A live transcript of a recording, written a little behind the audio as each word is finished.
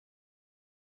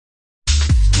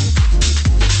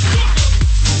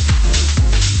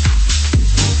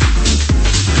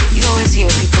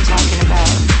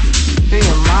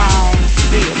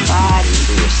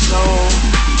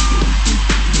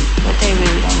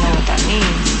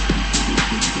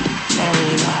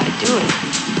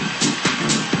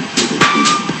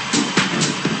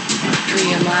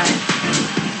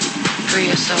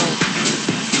soul,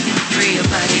 free your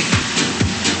body,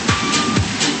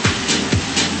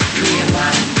 free your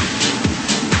mind,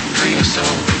 free your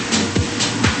soul,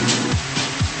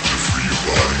 free your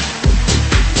body.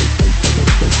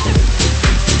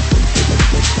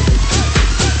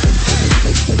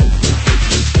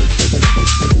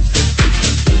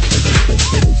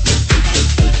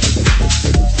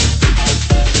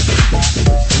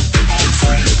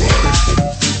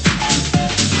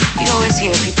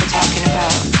 Hear people talking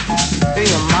about free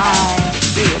your mind,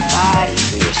 free your body,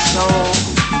 free your soul,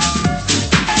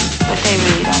 but they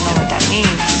really don't know what that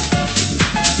means.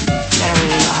 They don't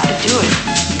really know how to do it.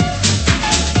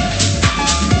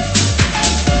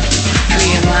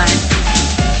 Free your mind,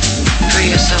 free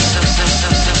your soul,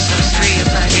 free your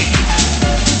body,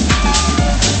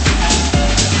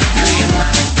 free your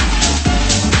mind,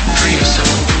 free your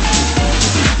soul.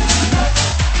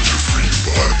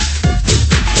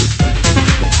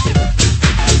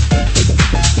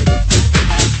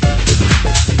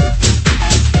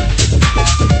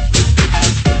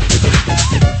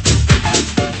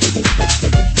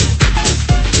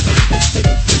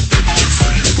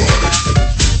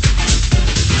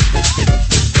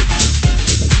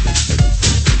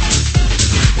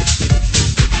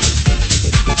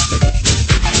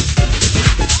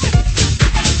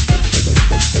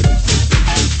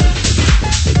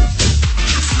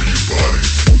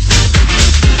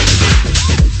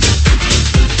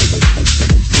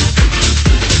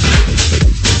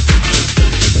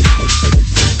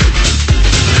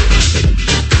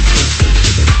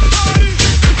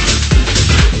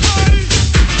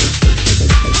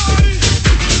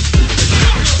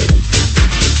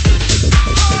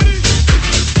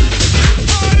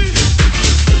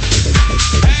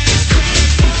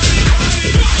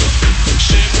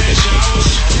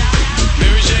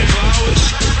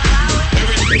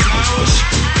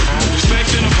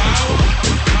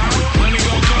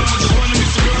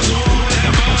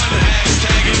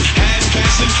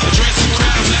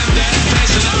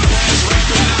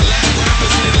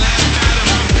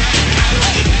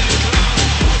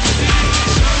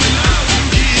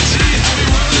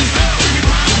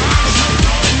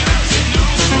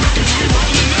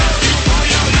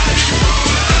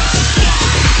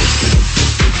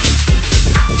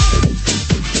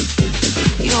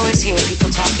 Hear people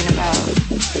talking about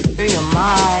free your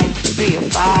mind, free your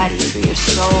body, free your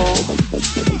soul,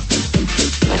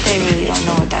 but they really don't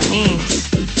know what that means.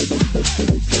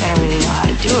 They don't really know how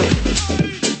to do it.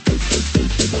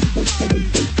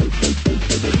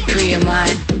 Free your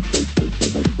mind,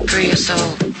 free your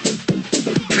soul,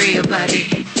 free your body,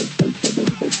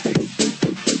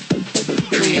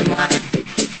 free your mind,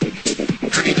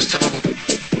 free your soul.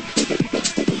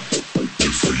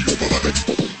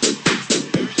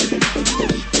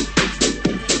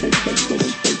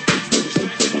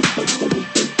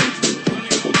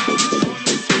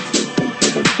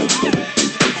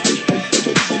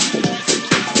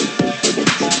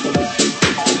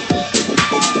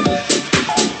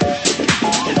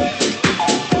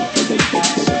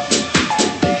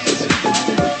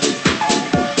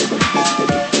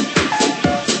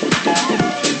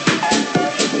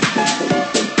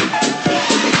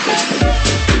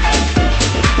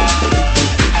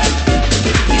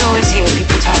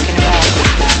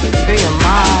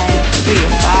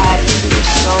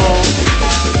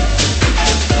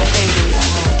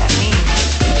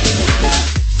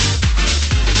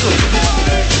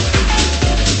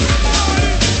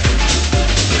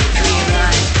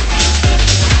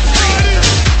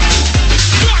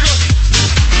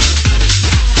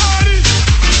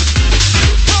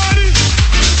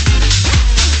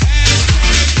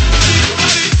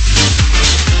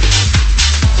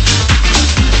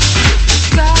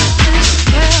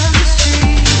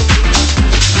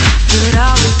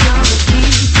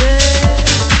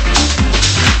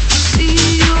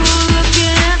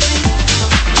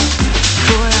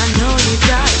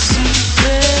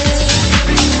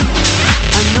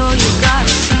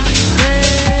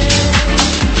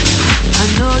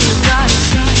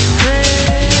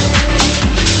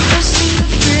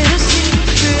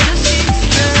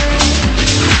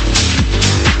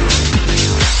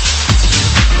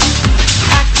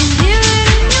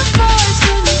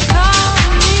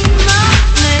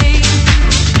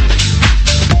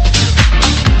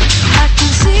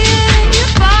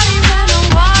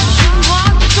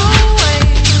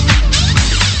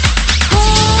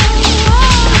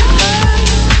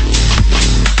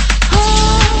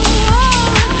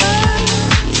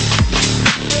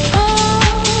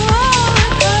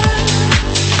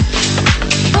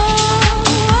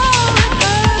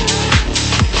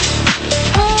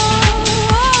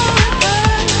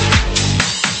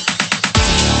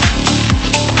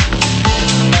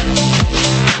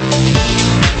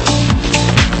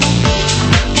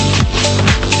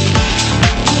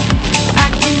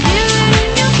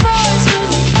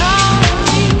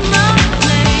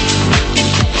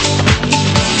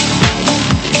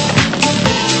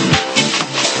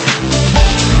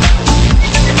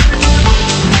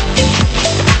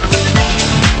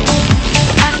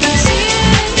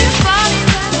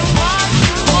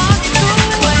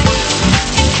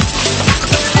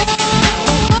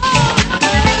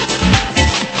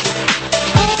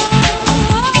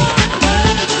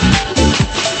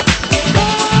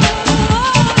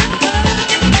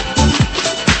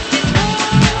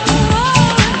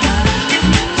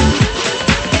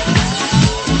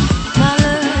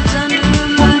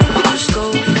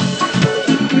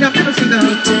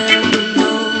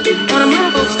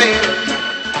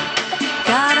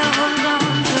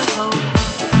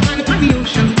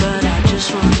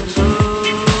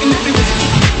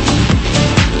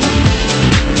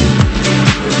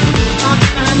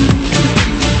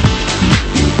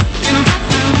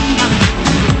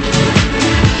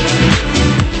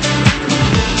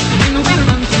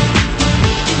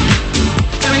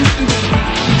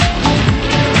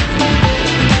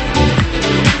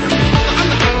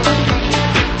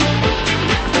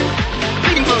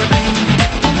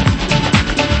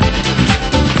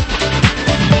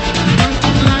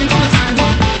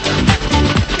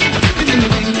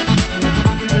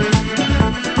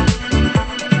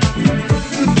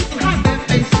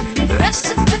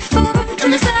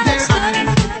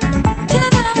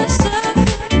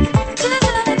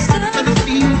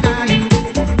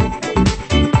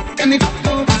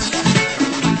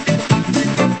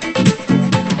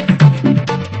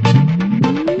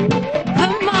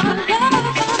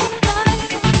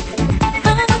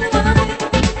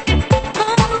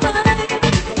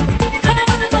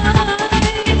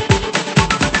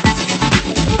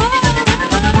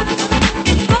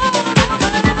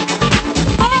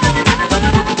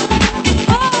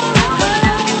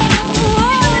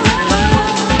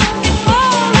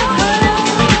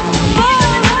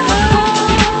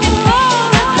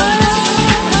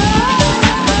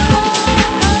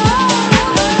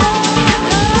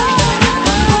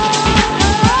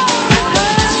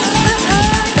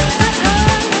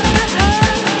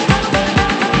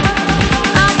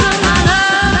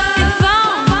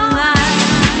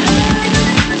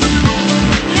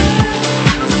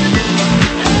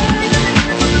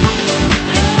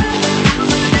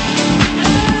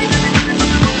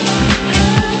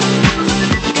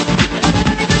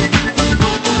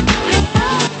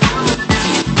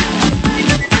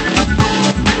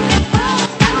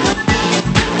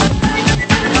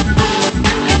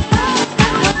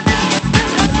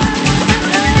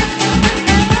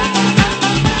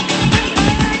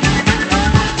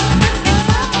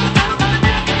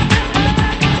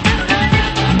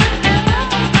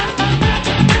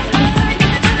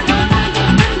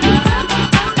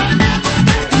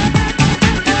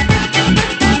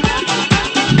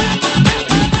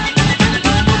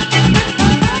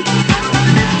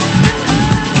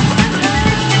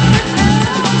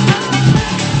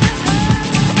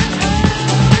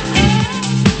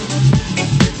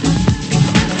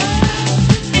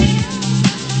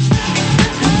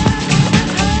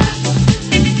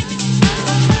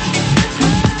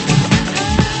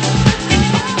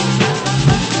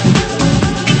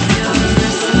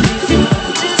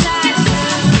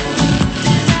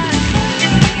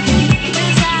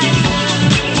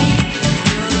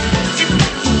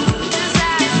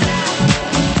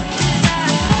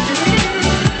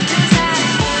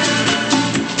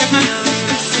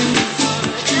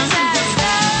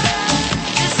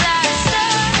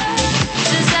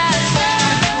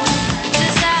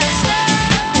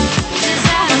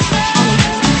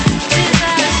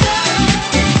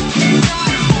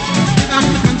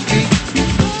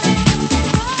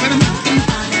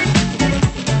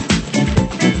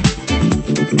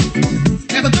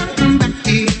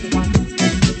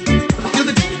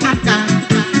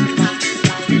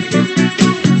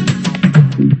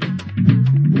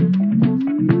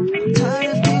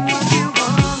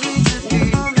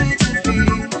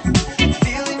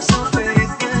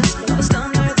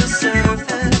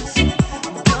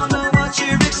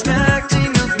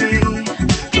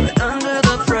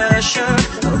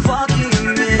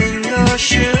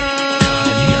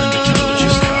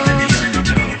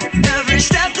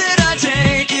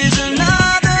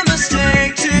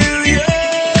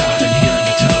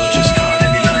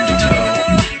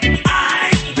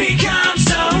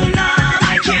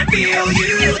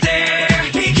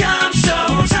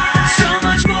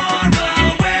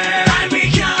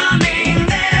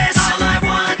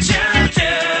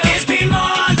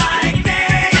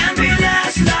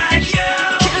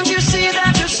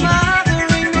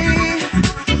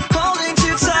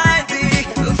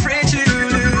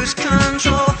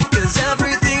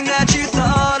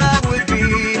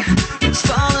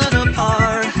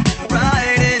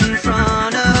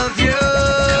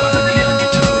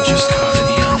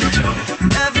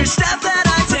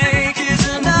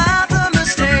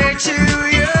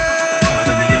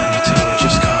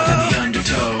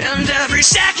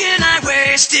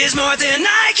 is more than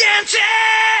I can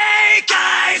take.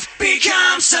 I've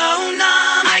become so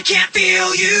numb, I can't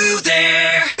feel you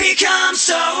there. Become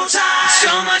so tired,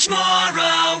 so much more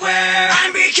aware.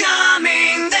 I'm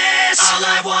becoming this. All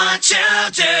I want to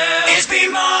do is be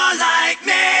more like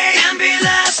me and be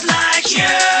less like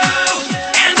you.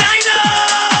 And I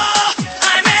know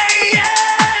I may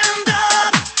end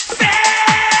up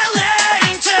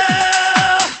failing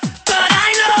too, but I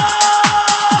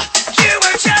know you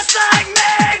were just like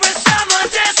me, with someone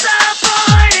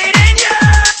disappointed in you.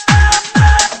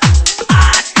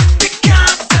 I've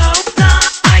become so numb,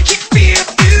 I can feel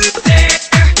you there.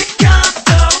 Become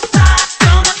so tired,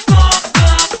 so much more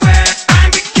aware.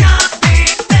 I'm becoming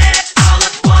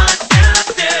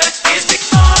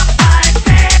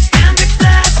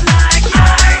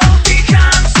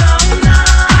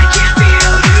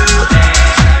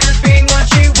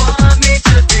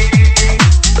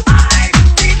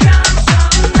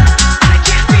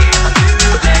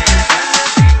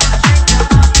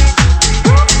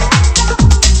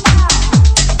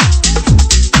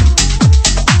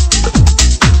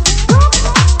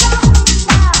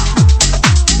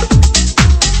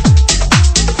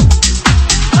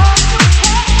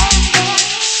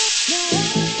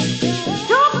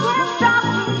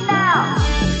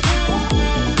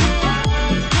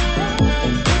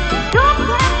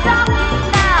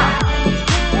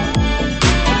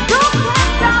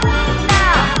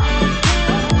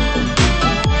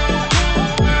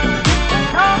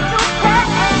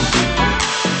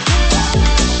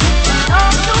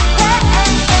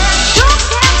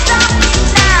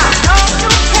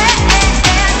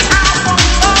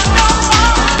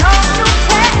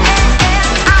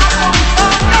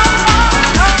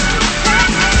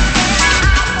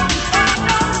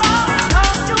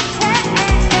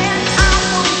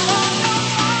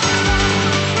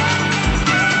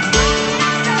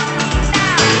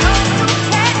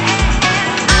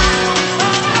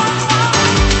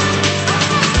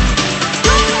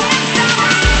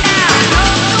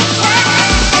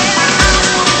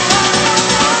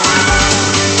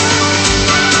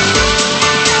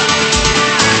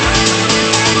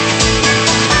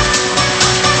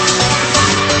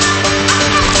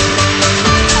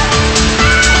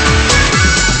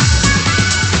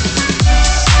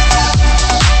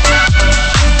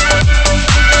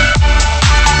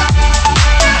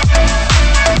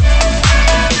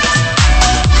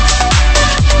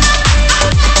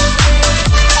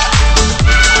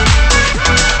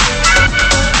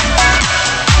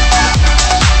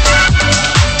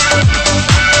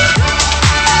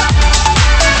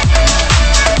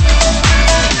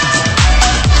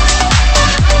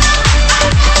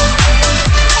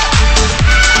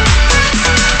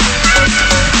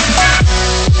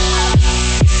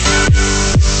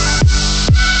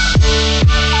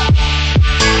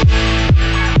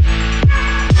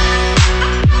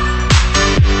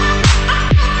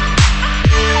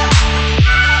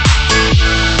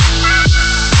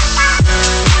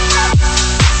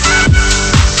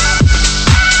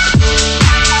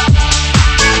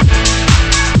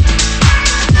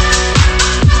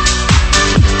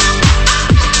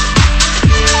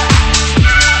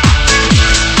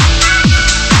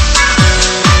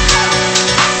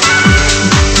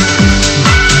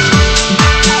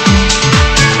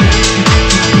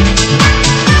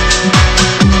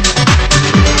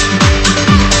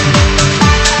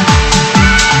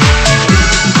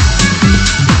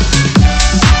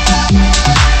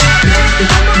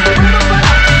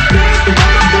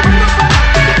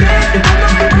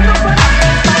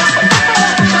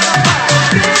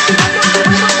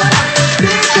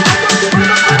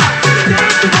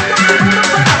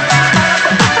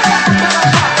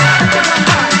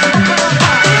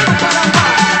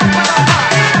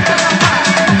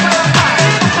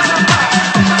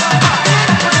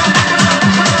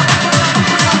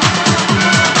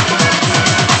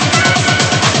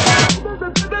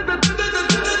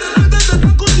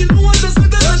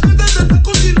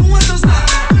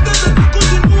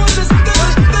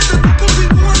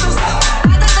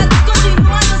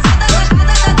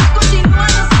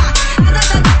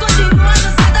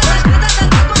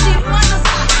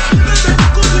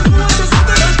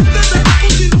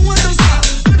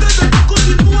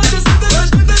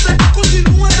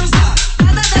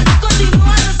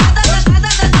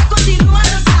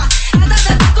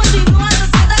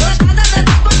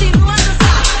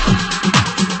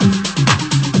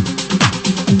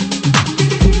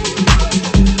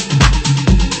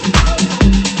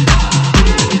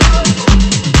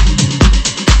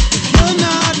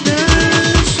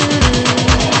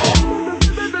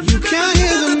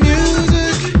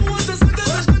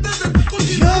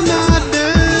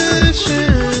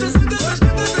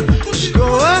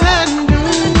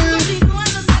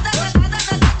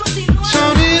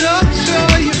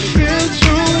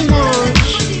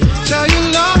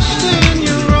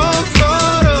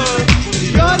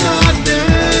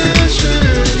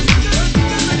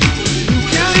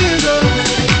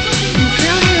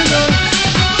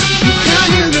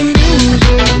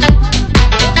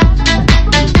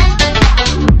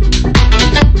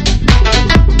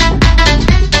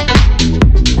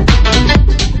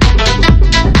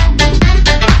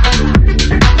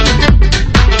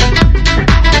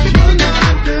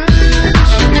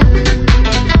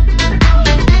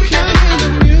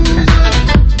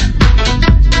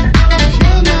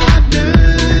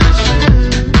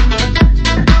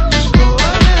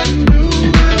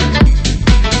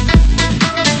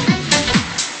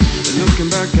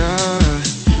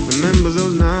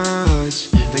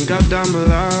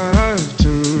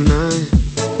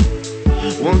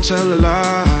won't tell a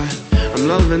lie. I'm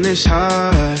loving this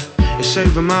high. You're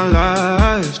saving my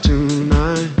life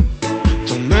tonight.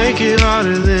 Don't make it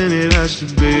harder than it has to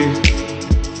be.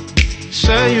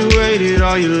 Say you waited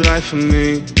all your life for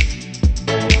me.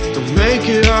 Don't make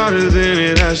it harder than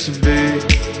it has to be.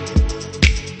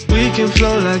 We can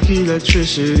flow like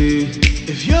electricity.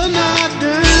 If you're not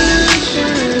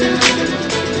dancing,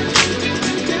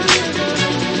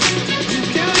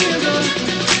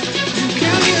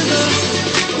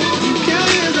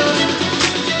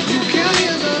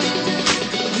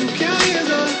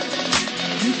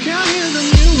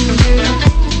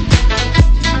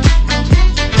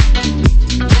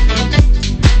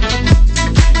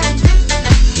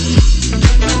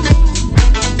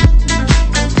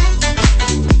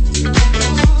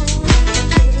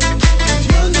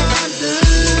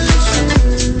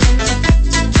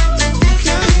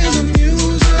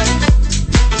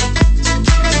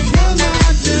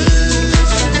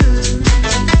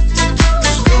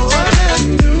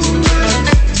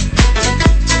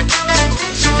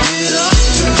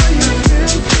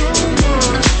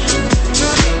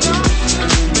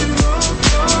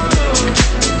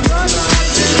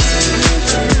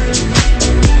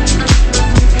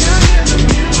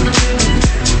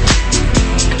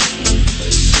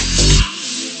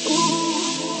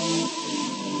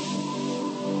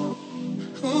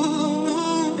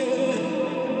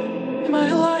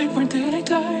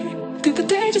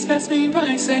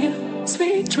 saying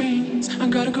sweet dreams. I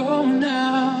gotta go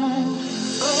now.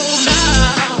 Oh,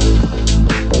 now,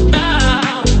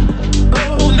 now,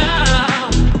 oh, now,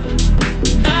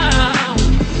 now.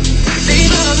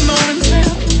 These are the moments when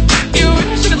you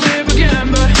wish you could live again,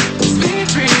 but sweet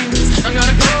dreams. I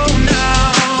gotta go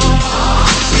now.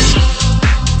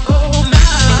 Oh,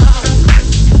 now,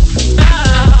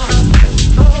 now,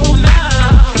 oh,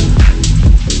 now,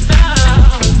 now,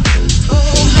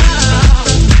 oh, now.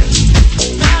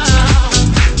 Now,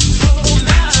 oh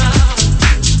now,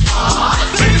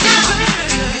 baby.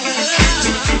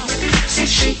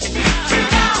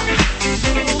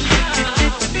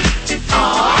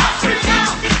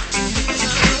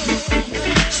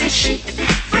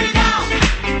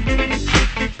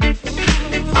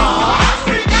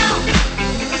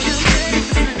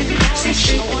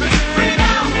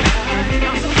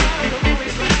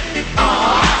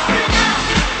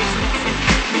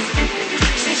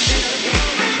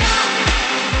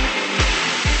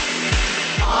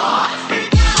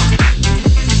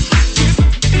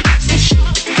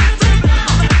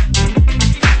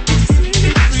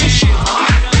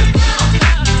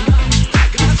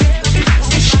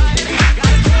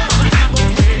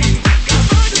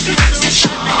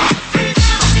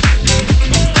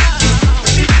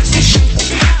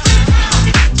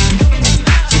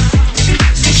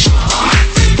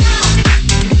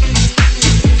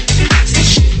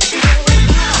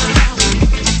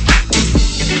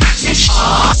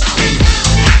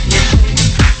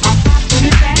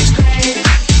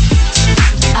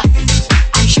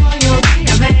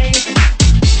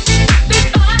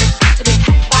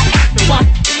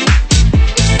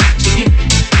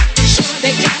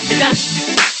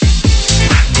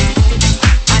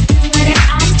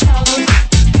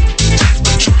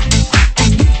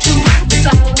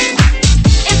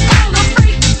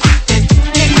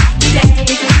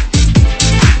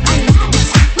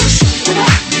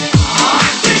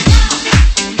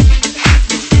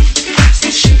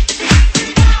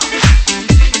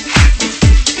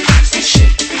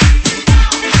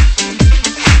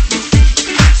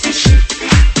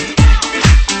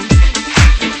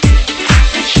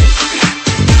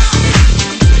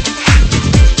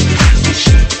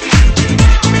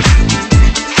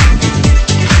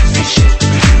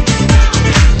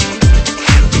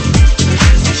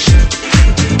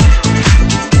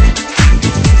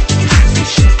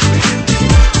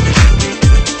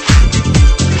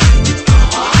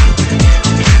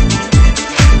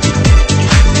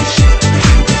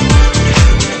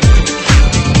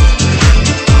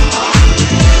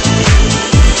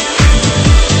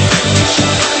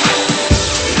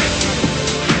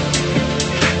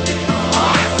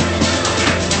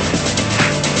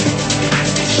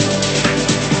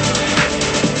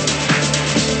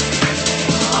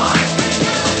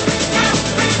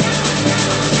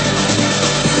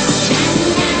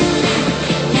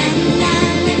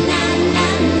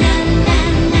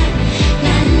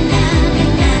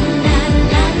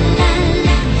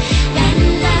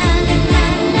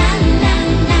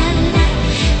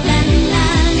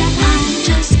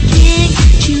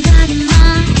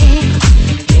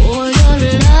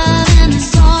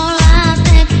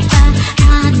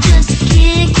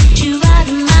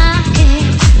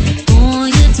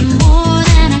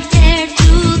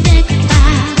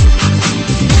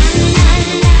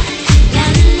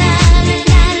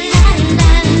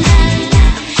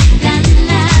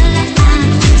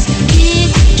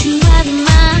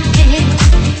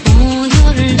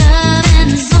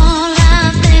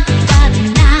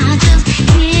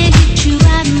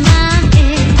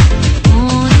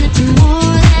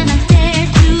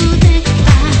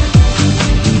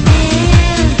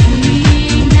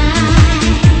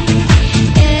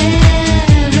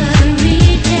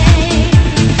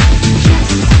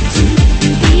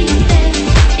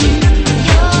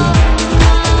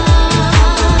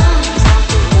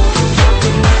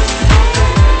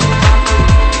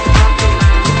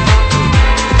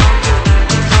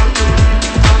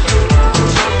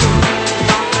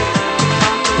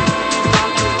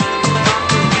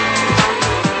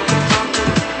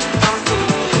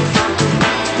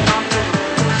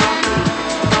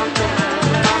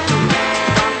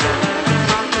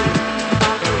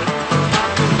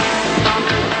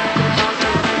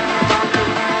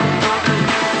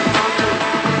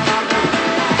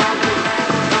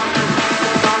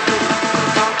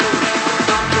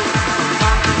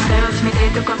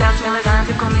 deito com Deus, me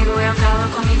levanto, comigo eu calo,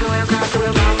 comigo eu canto,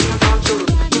 eu bato no ponto,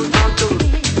 ponto,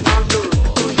 ponto,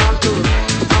 ponto,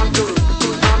 ponto, ponto,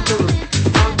 ponto,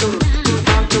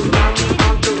 ponto,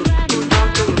 ponto, ponto, ponto, ponto, ponto,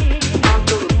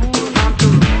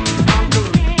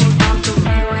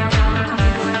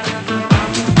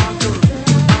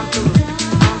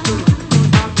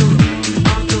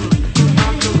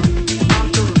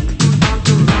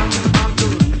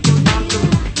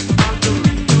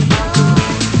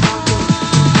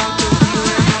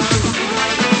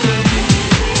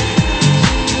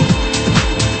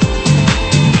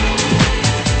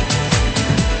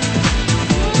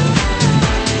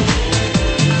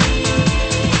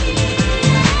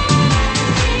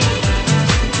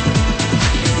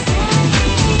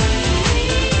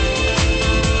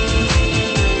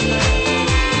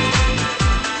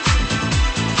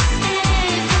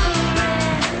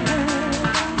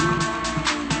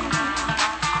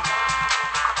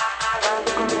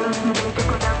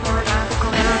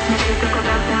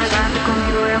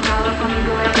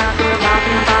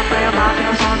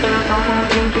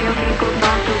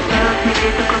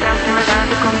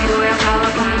 comigo eu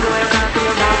calo, comigo eu canto,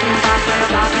 eu bato no ponto,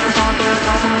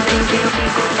 ponto,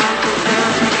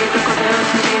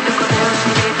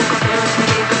 ponto,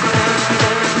 ponto,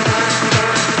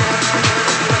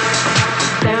 ponto,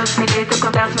 ponto, Deus me deito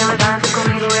com Deus, me levanto,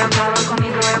 comigo eu calo,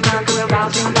 comigo eu canto, eu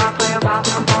bato no papo, eu bato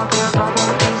no ponto, eu tomo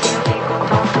no drink, eu fico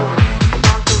tonto.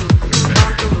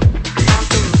 Ponto, ponto,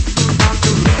 ponto,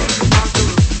 ponto,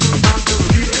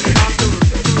 ponto, ponto, ponto.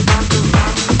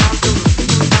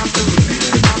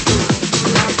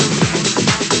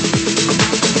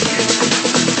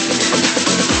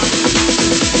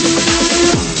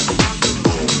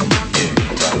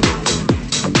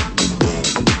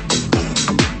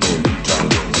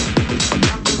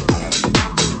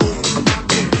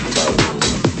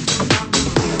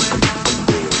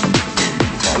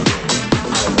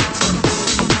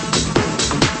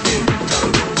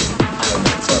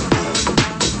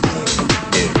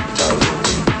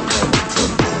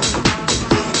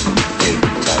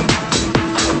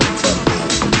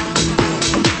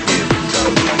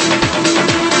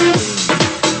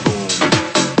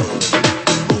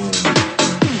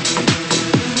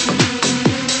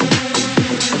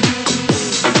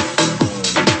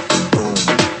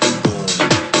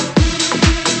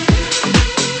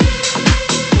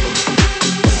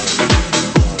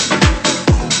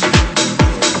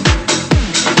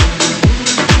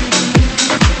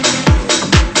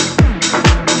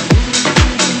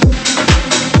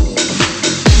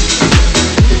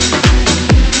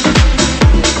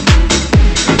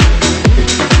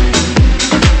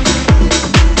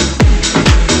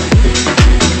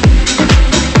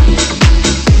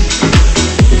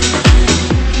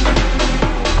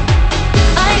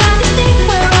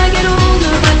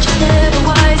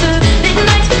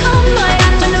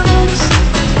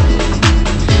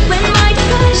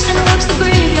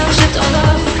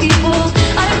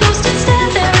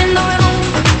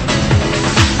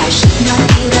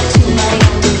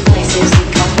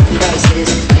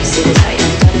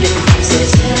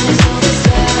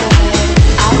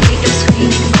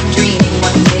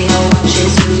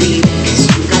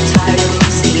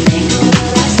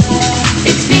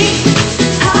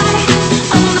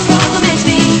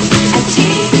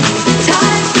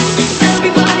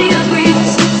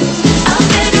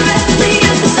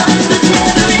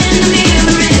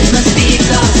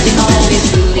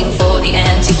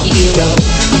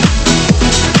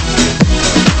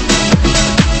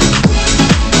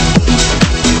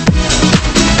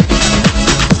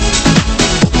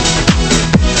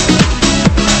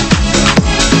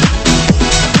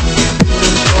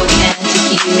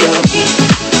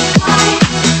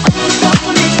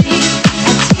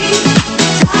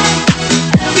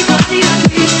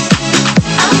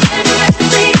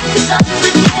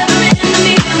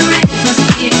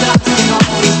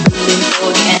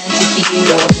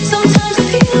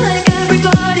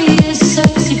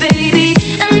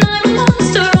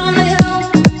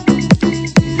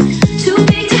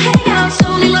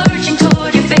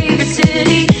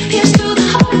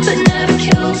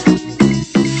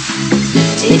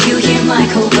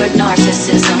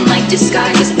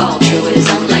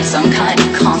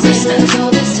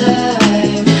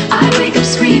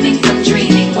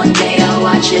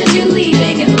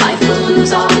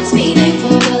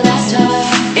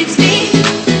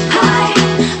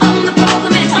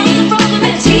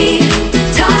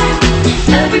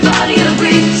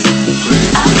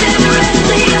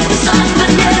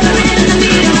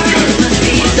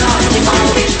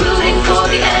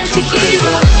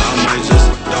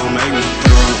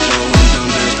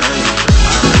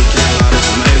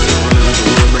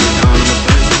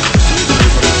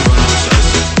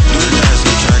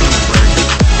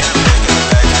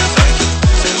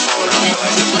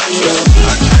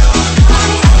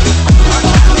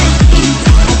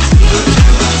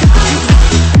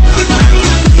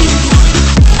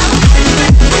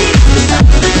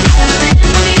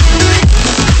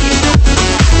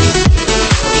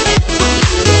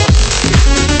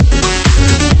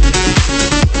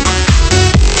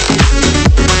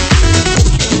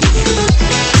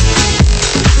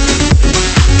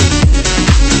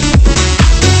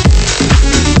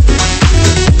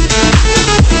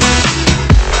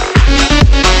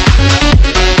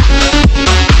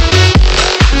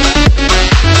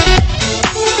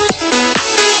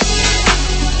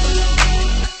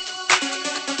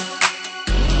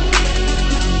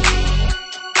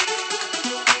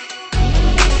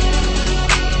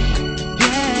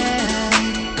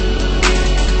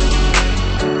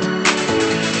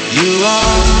 You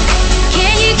are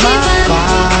my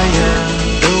fire,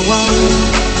 the one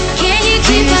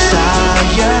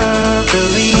desire,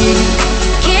 believe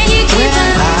when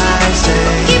I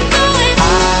say I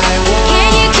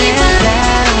want it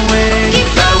that way.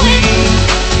 That we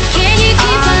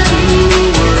are two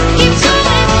worlds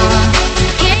apart,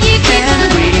 can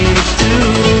reach to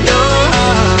your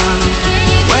heart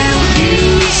when you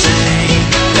say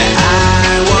that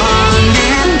I want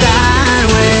it that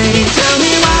way. Tell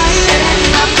me why ain't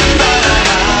nothing but a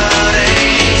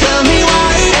heartache. Tell me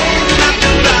why ain't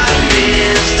nothing but a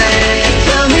mistake.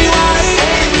 Tell me why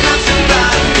ain't nothing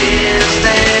but a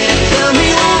mistake. Tell me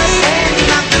why ain't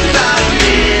nothing but a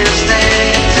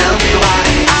mistake. Tell me why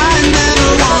I never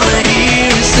wanna hear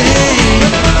you say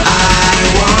I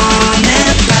want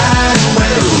it that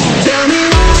way. Tell me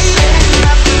why ain't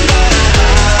nothing but a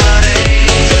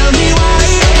heartache. Tell me why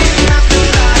ain't nothing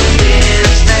but a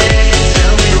mistake.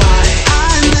 Tell me why I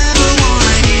never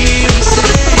wanna hear you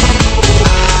say I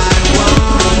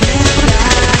want it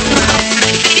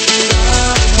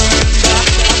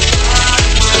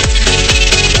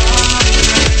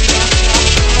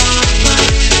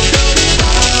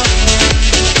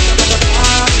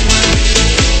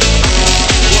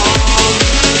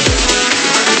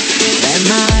Am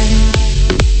I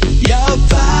your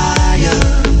fire,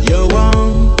 your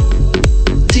one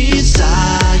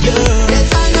desire?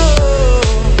 Yes, I know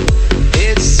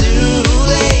it's too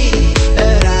late,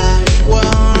 but I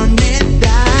want it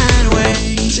that way.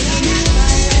 Tell me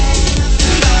why ain't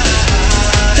nothing but a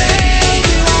heartache.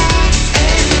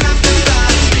 Ain't nothing but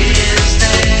a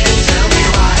mistake. Tell me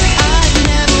why I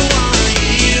never wanna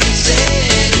hear you say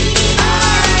I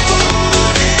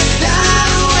want it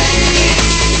that way.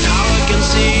 Now I can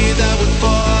see that we're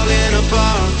falling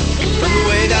apart from the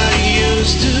way that it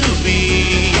used to be.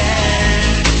 Yeah.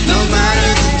 No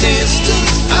matter the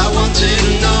distance, I want to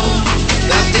know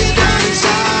that deep down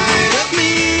inside of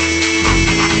me,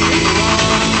 you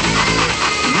are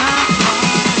my fire.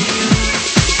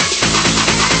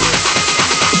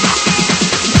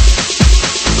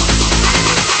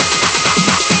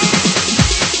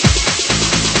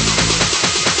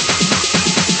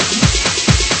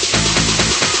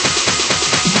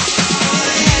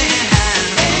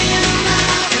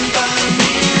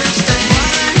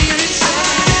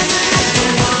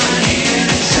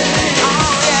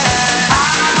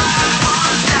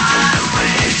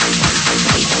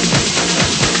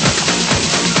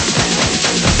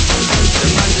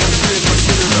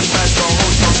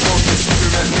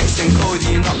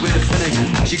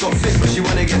 She got fit but she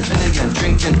wanna get thin again.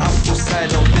 Drinking apple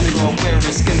cider vinegar,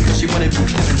 wearing skin cause she wanna be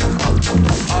feminine.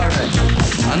 Alright,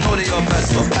 I know that you're bad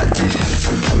stuff active.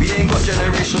 We ain't got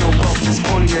generational wealth, it's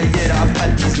only a year that I've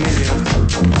had these millions.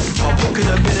 My book could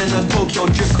have been in a Tokyo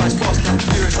drift car, it's fast and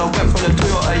furious. I went from the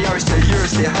Toyota Yaris to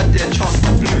Urus, they had their chance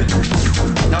to blew it.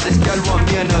 Now this gal want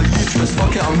me and her uterus,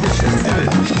 fuck it, I'm rich, let's do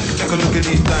it. Take a look at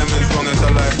these diamonds, wrong as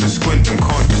I like to squint and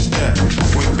can't just stare.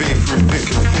 We've been through thick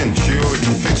and thin, she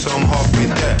already thinks I'm halfway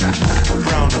there.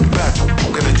 Brown and black,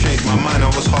 gonna change my mind,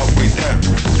 I was halfway there.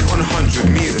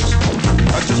 100 meters,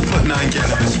 I just put 9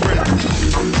 gal in a sprint.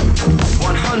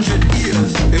 100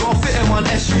 years, it won't fit in one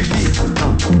SUV.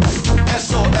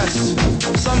 SOS,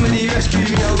 somebody rescue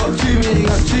me, I got too many,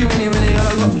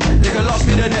 they can last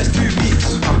me the next 2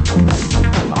 weeks.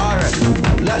 Alright,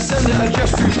 let's send it a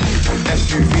just through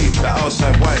SUV, the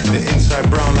outside white, the inside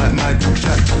brown like Nigel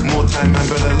Jack. More time, man,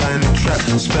 better line the trap.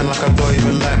 Spend like I don't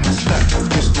even like my stack.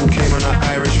 Pistol came on an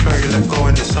Irish ferry, let go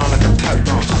and it sound like a tap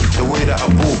dance. The way that I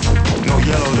walk, no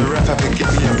yellow, the rap have to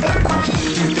get me a black.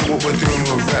 You think what we're doing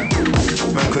with rap?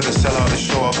 Man couldn't sell out the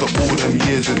show after all them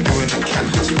years of doing the cat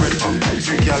sprint up.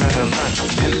 2 gal in the line,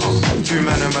 in up. 2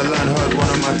 man in my line, heard one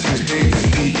of my tunes big.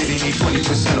 He did he need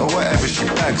 20% or whatever she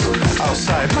bags.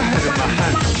 Outside, my head in my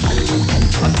hand.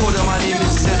 I told her my name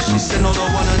is Seth, she said no,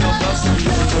 don't wanna know birth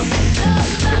certificate.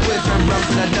 The boyfriend ran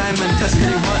for the diamond test, but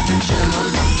he weren't too chill.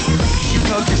 She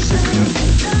Turkish chicken,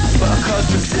 but I curse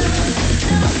Brazilian.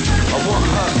 I want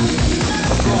her,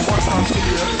 I've grown once, I'm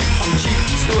video. I'm cheap,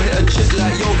 still hit a chick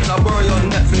like yo, can I borrow your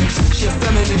Netflix? She a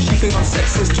feminist, she think I'm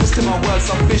sexist. Twisting my words,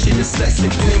 I'm fishy dyslexic.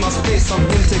 Doing my space, I'm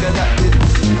intergalactic.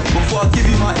 Before I give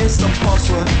you my Insta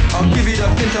password, I'll give you the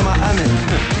pin to my Amex.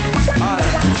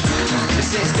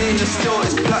 This ain't stainless steel,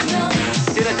 it's platinum.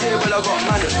 Dinner table, I got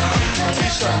manners.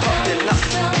 T-shirt tucked in,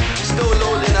 nothing. Still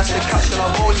loading, that's the caption.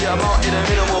 I've only amount in a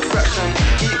minimal fraction.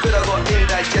 Eat good, I got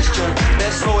indigestion.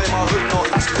 They're slow in my hood, no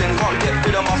aspirin. Can't get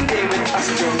rid of my pain with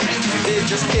aspirin. They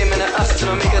just came in an Aston,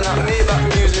 I'm making that Maybach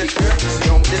music.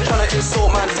 They're trying to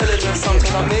insult my intelligence,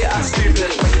 sometimes I may act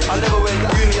stupid. I never went to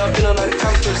uni, I've been on a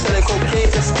campus selling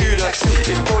cocaine to students.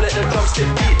 If bro let the drumstick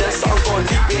beat, then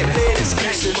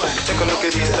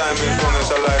diamonds long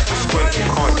as I like to squint, you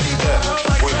can't do that.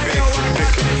 We're big from thick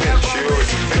and thin, she always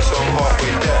thinks I'm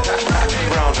halfway there.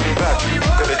 Round and back,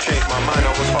 gotta change my mind,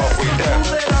 I was halfway there.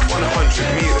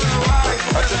 100 meters,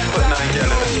 I just put 9 gal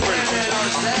in a sprint.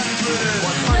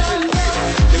 100 meters,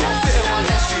 they won't fit in my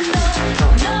SUV.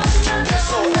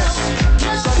 SOS,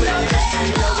 somebody rescue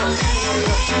me, I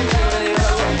got too many,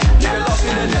 nigga lost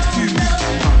in the next 2 weeks.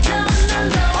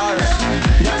 Alright,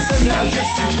 now send that address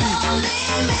to me.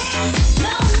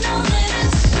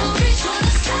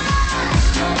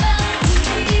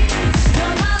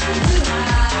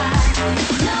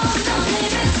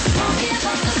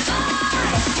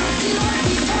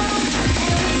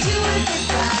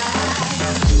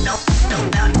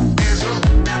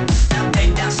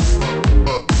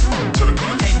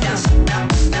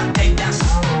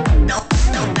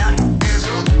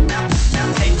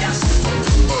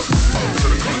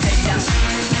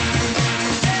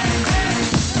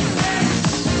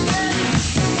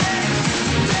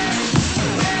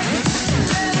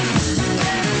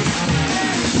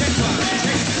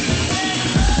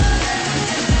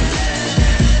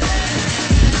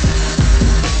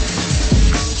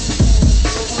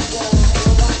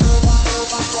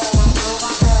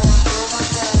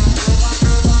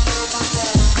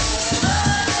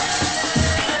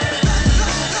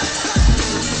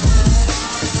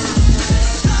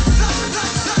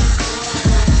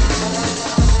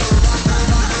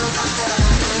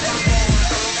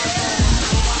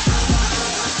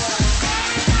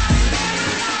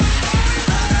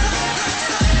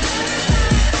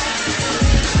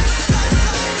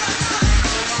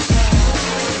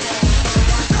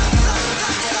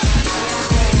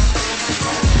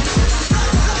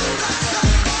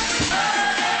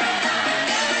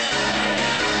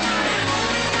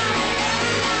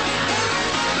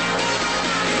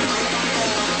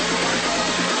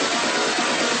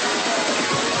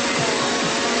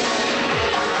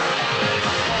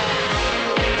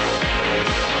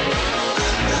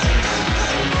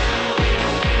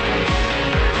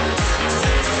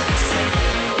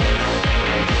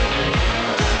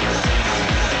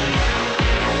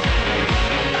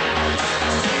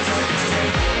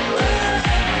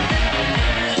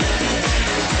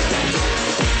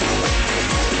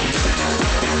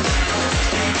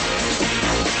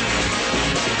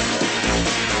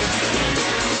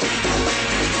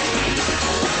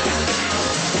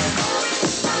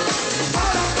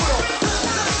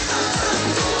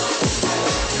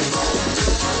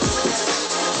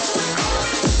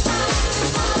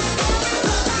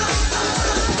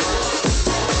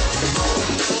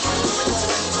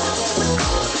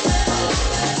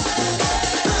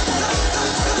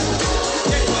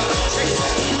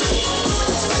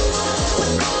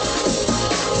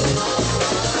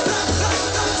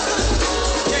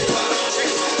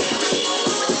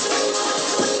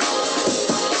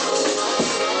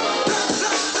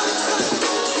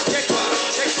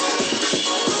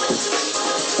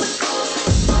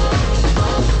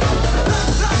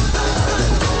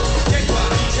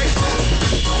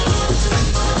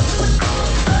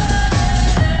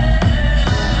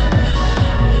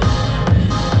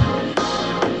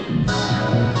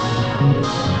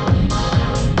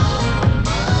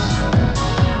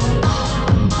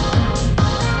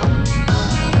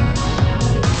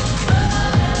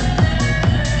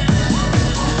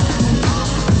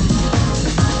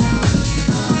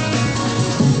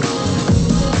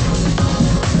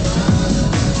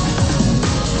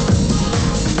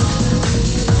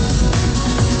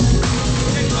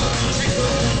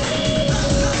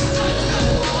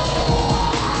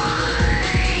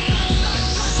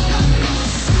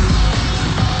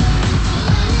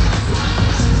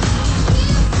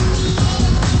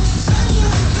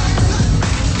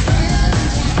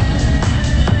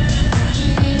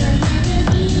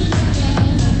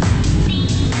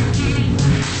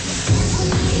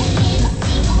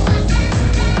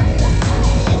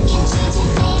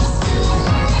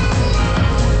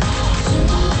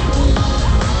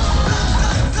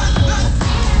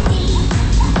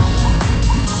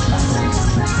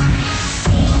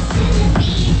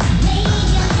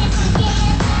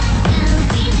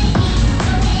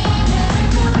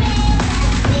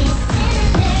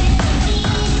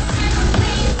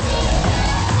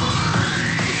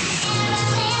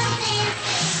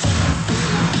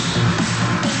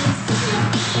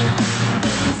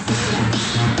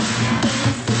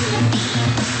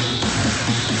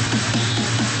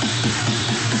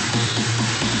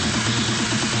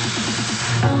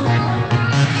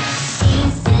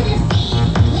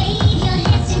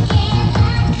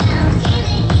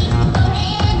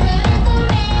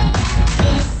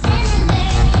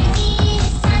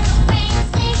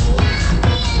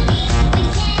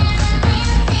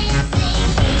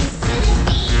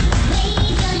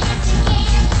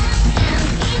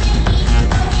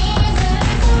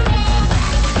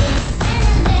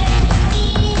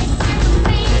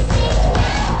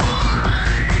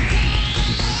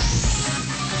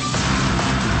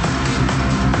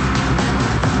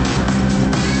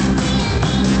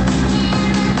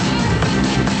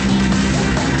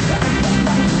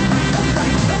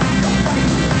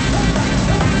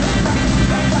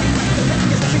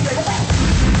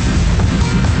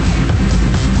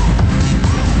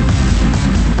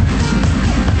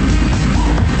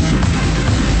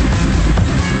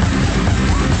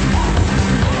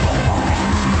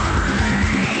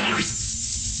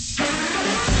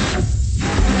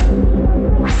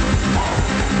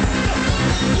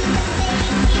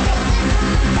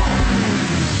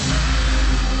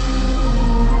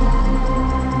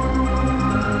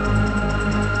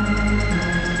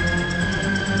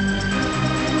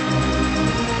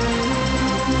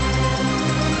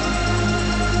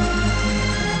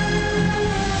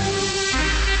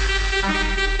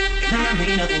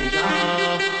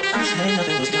 understand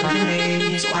nothing was done to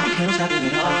me, so I can't stop it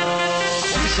at all. I want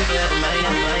this shit forever, man,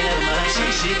 never mind, never mind.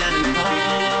 Shit down in the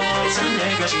hall. It's on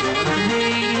there, girl, she the one for me.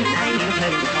 I ain't even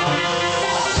playing the call. I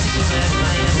want this shit forever,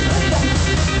 man, never mind.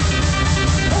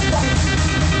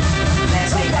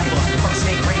 Last name ever, first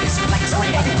name greatest, like a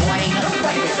spring up, boy, ain't nothing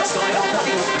like it. Started off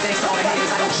fucking, thanks to all the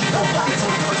haters, I don't cheat on pockets on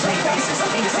the first name basis.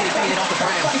 Ain't the city faded off the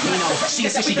ground, you know. She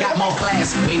said she got more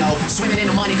class, you know. Swimming in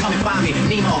the money, come and find me,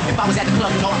 Nemo. If I was at the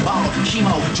club, you know I ball,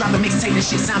 chemo. Drop a mixtape, this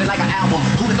shit sounded like an album.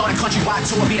 Who'da thought a countrywide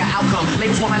tour be the outcome?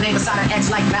 Labels want my name beside an X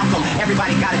like Malcolm.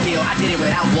 Everybody got a deal, I did it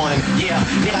without one. Yeah,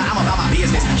 nigga, I'm about my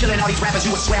business. Killing all these rappers,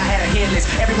 you would swear I had a hit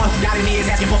list. Everyone who doubted me is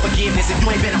asking for forgiveness. If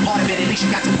you ain't been a part of it, at least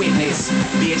you got to witness.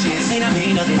 Bitches, ain't I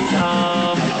mean nothing at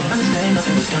all. Understand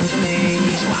nothing was done to me,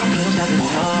 so I can't stop it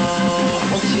at all. I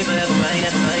want this shit forever, man,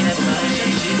 never mind, never mind.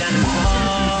 Shit down in the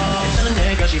hall. Telling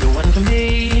her, girl, she the one for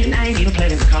me, and I ain't even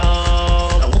playing the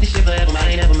call. I want this shit forever,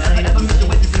 man, never mind. Never miss the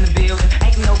witness in the building.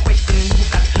 Ain't no question.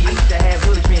 I used to have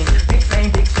bullet dreams. Big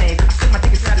fame, big fame. I took my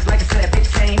tickets out like I said, bitch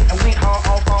came. I went hard,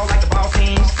 all fall like the ball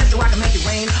teams. Just so I can make it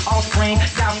rain all spring.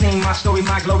 Y'all seen my story,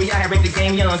 my glory. I had raped the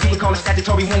game young. People call it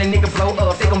statutory when a nigga blow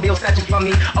up. They gon' build statues for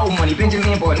me. Old money,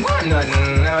 Benjamin Boy, what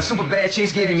nothing. Super bad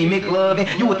chicks giving me Mick loving.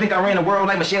 You would think I ran the world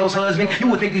like Michelle's husband. You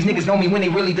would think these niggas know me when they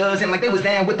really doesn't. Like they was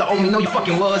down with the old me. No, you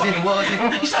fucking wasn't.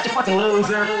 You such a fucking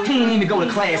loser. He ain't even go to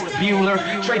class. Bueller.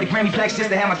 Trade the Grammy plaques just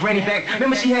to have my granny back.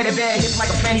 Remember she had that bad hips like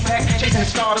a fanny pack. Chasing the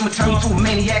stardom would turn me to a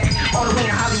maniac. All the way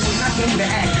in Hollywood, I can't even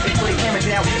act. They put their cameras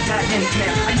down, it's not any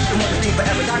snap. I used to want to be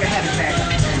forever, I could have it back.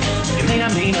 It may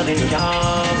not mean nothing to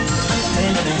y'all.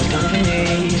 Understand nothing was done for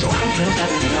me, so I can't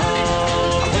stop it at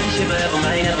all. I want this shit forever,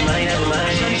 man, never mind, never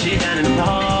mind. Shit down in the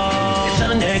hall. It's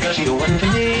telling her, girl, she the one for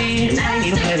me, and I ain't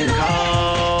even playing the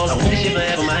call. I want this shit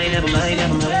forever, man, never mind,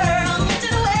 never mind.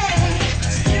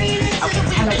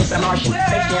 I like this Martian,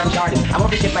 face jam Jordan. I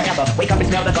want this shit forever. Wake up and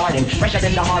smell the garden, fresher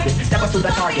than the harvest. Step up to the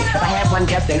target. If I had one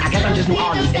guess, then I guess I'm just New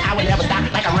Orleans. And I would never stop,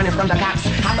 like I'm running from the cops.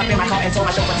 Hopped up in my car and told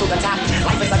my chauffeur to the top.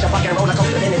 Life is such a fucking roller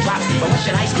coaster, then it drops. But what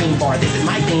should I scream for? This is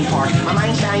my theme park. My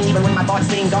mind shine even when my thoughts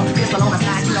seem dark. Pistol on my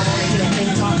side, you don't wanna hear that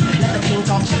thing talk. Let the king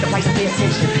talk, check the price and pay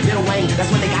attention. Little Wayne, that's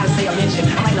what they gotta say or mention.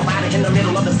 I'm like Nevada in the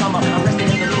middle of the summer. I'm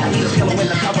resting in the lead, I need a pillow in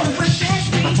the cover.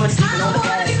 My foot sleeping on the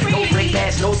gas, no break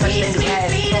gas, no such thing as gas.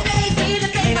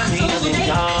 Ain't I mean nothing to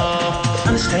y'all.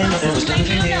 Understand nothing was done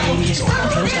for me, so I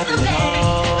can't stop it at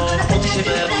all. I want this shit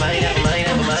forever, man, never mind,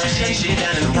 never mind. Shit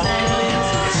down in the hall.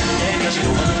 Yeah, girl, she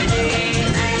the one for me,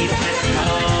 and I ain't even playing the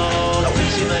call. I want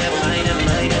this shit forever, man, never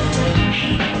mind, never mind.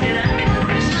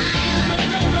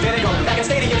 There they go, back in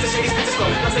stadiums, the shady spit this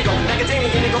flow. Once they go,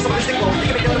 Macadamia, and they go some ballistic blow.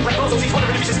 They can make them look like bozos, each one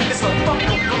of them should spit this flow. Fuck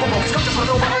no, no more, it's just for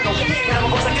no one, no. When I'm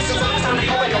a boss like this since the last time they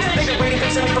go. They've been waiting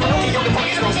patiently for Pinocchio to put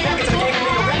his nose back into the game, and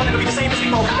they know rap will never be the same as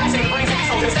before. Passing the brains of these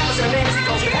hoes, and establishing the name as he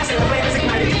goes. Passing the flame is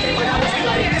ignited, and when I was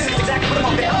relighted, this is exactly what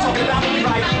I'm talking about when we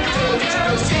ride. Feeling the future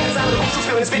feelings, changes out of the most true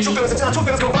feelings, spit true feelings, until true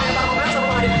feelings go flying by my mouth, I'm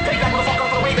reminded. Take back what the fuck off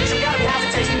for the way that you gotta be how's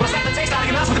it taste. When I slap the taste out of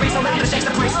your mouth with the bass so loud that it shakes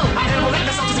the place. I'm animal like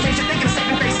the soldiers in case you're thinking of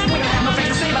saving face. We gonna have no face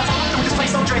to say about talking through this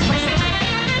place so drenched. Wow.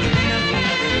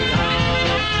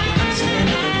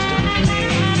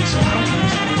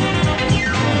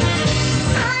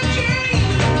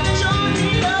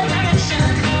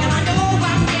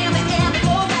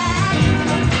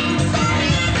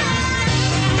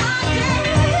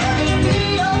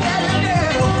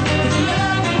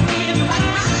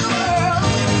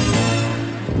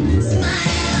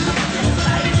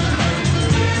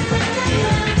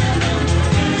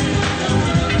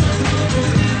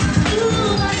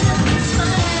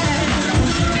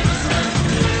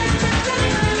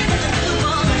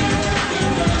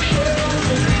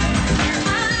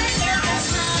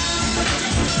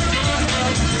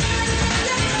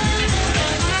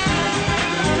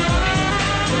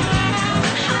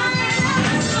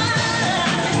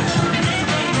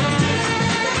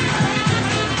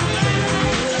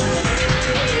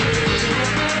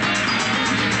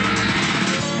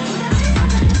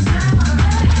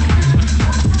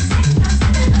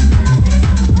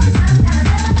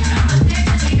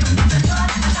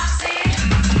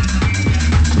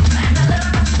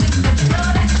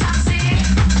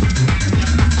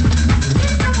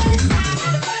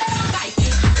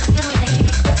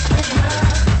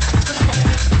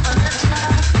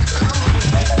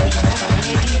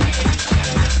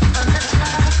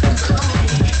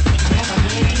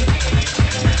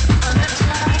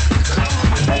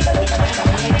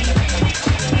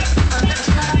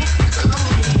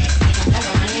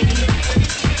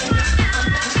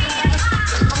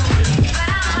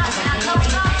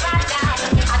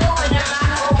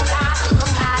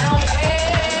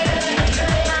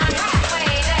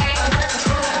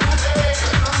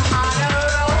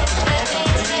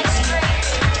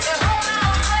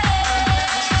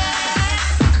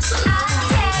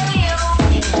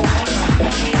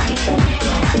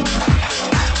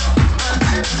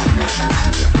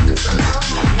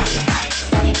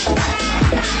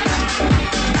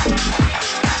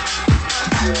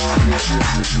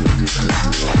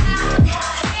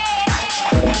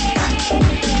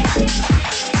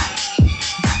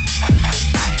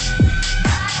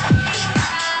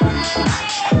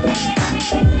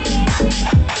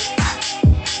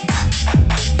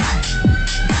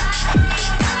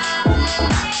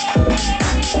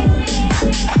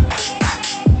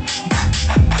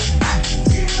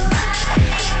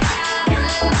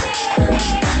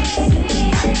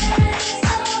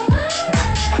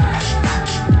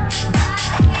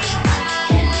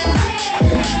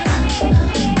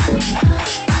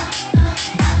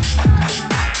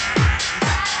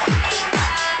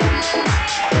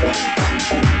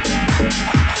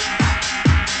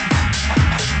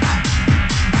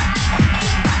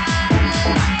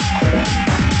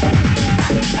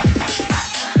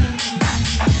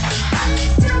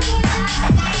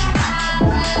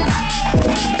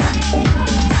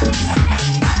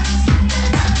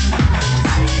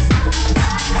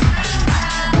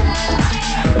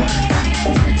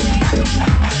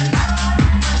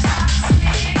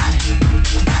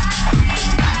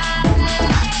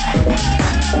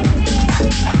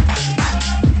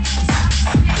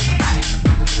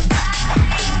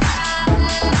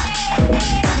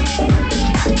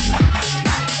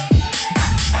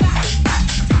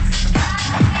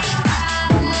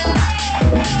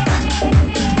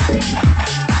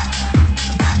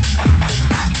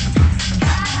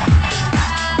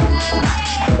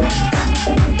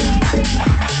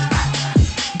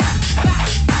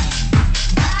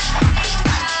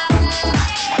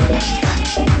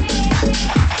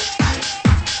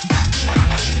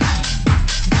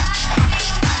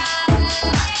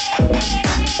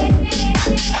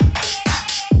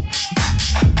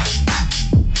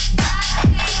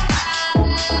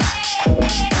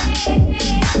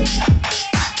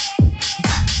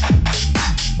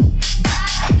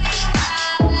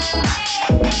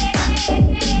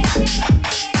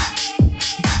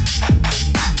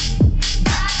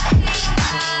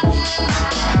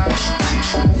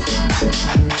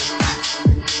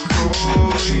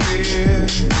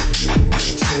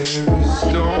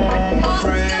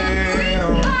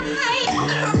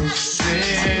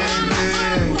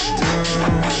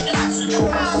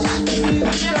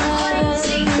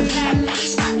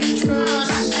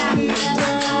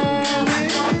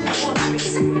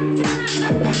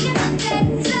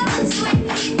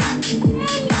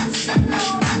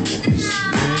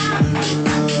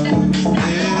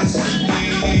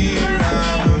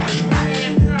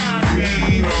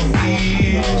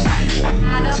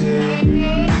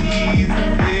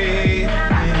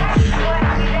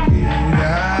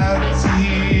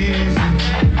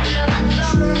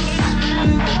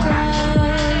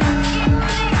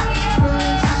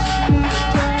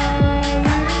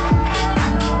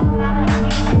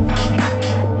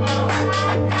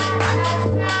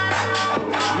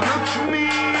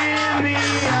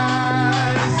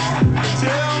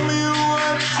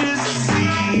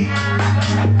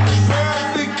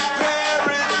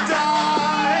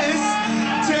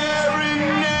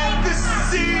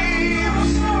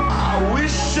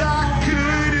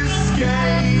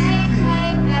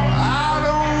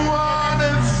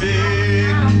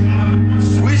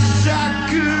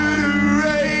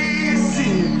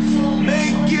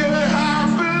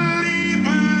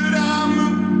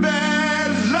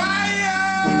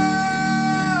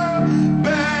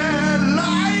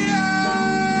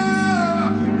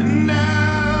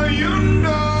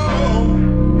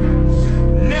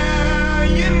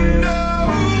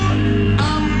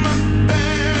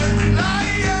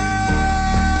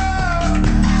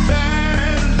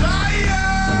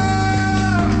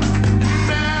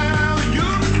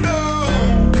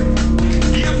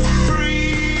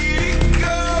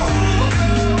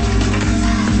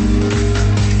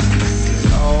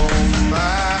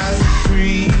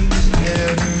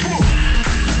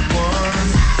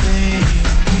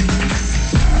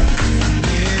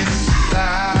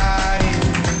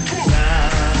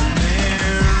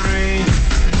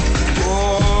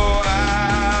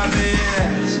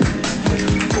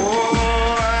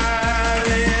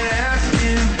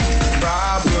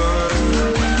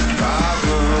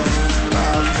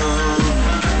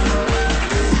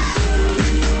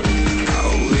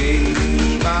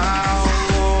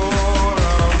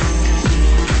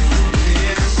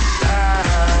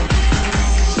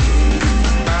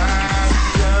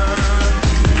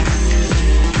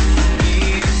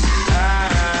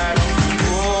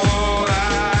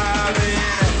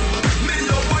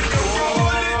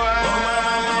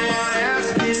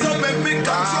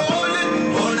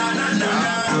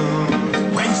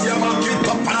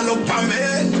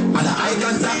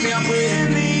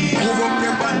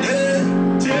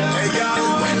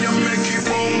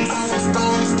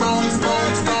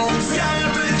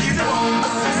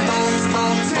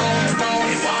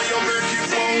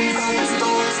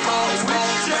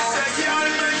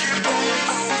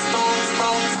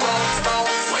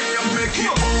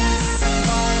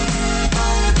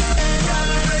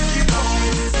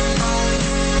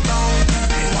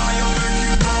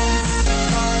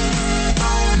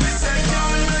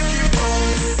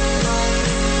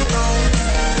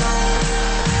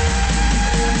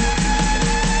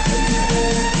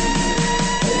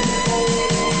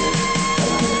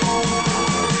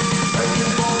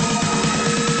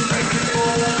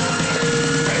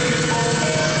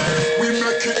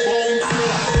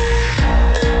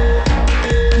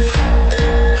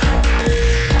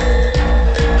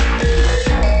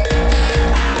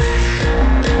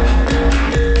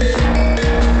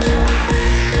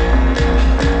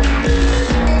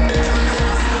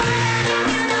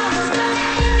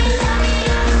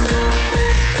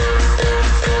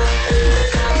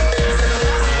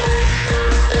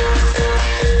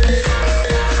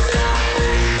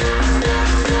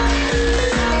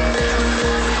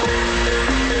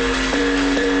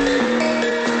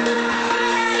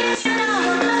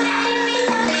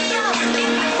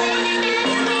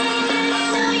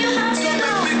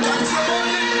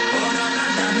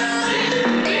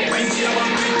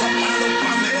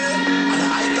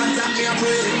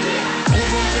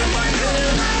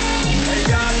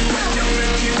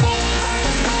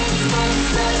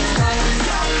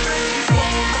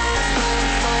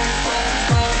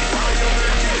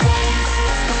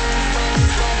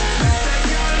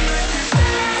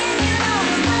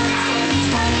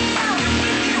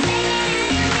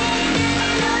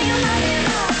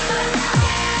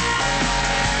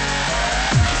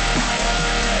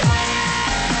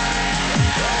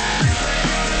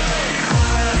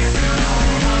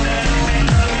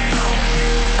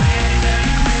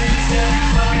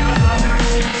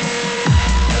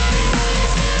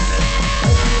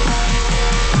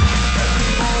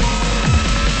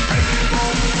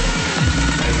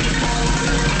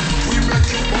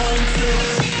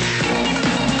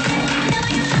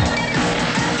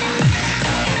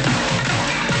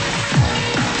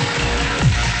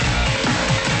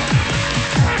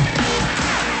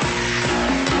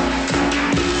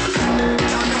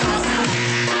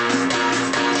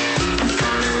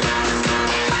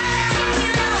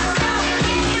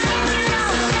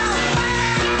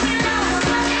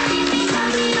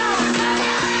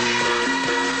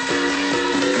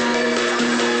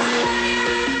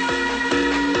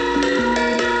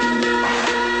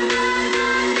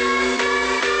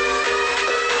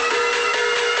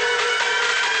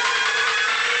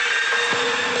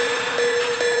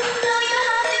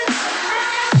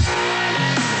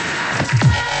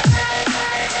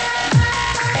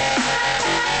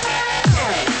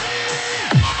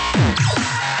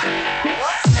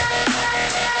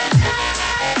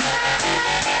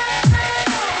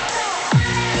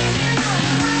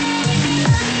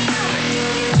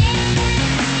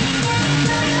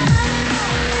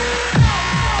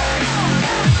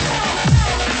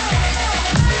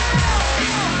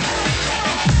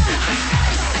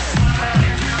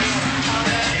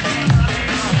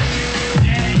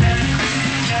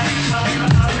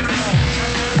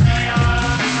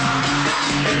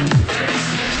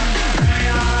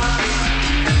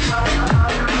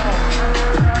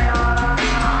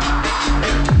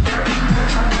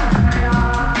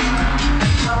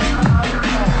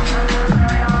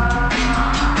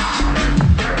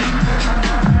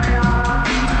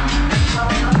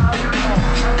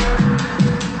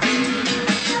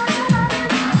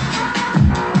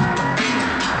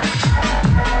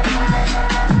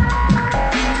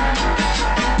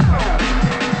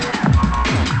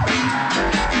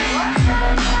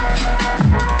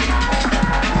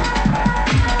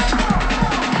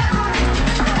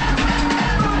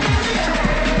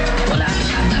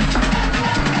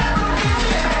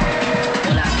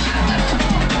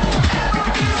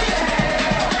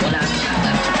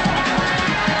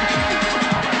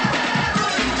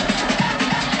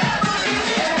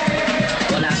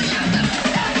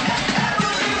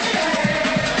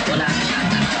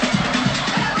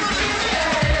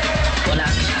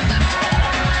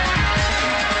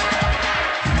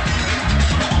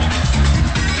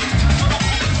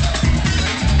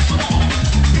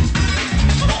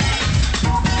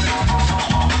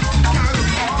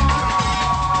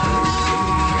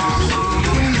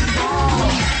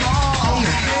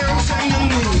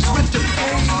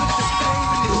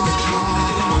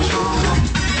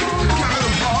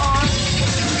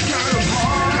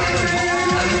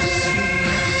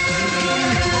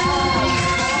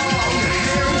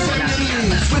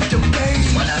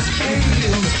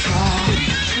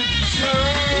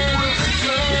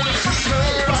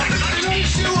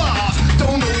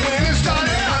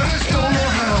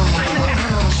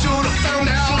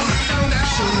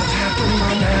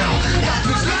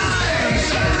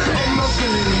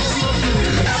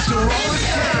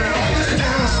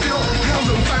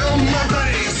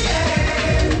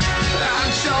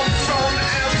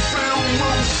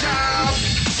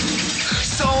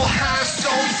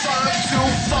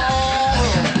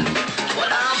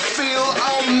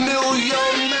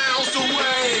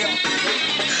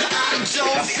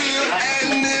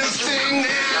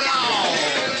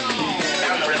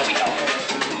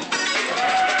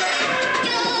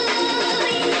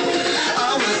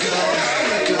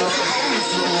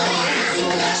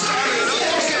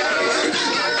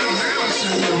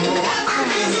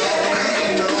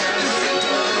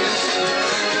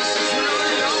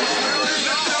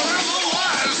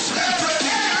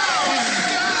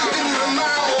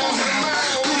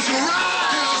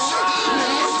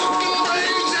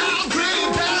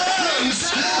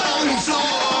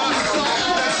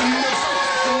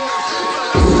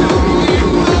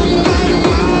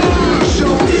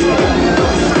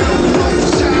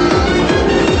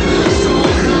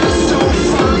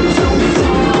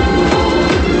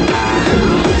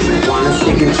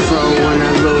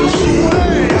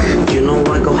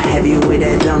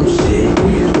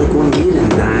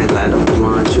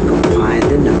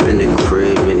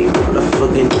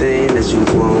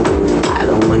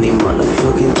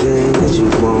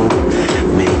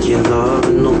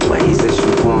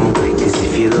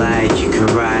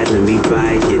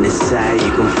 inside,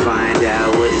 you can find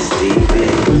out what it's deep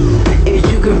in. If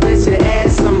you could bet your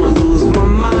ass, I'ma lose my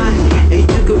mind.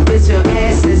 And you could bet your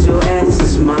ass that your ass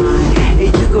is mine.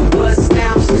 And you could bust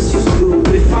down since you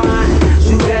stupid fine.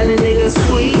 You got a nigga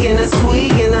squeaking,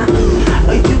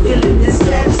 or you could live the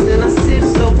steps, then I sip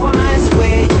so wine.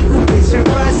 Swear you could bet your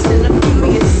rust in a few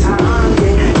years time.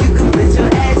 Yeah, you could bet your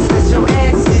ass that your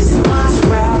ass is mine.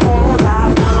 Swear I won't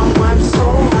lie, I'm so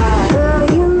high. Girl,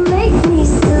 you make me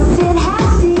stupid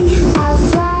happy. I'll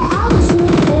fly out to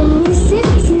any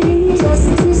city just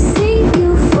to see you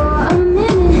for a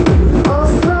minute or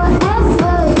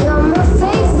forever. You're my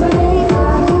favorite.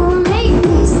 Girl, you make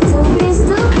me stupid,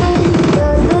 stupid.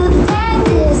 You're the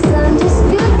baddest,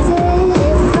 undisputed.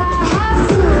 If I have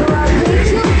to, I'll make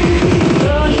you be.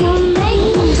 Girl, you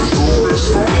make me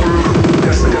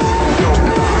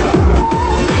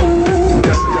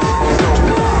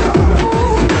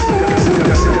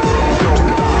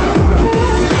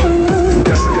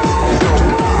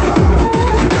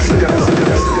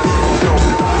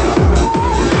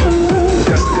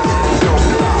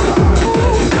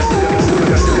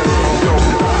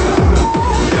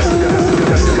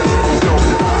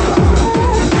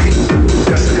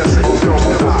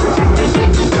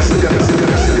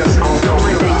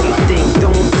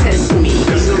Don't test me.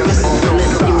 Let's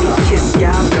give me a kiss,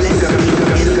 y'all bless me.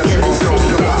 In the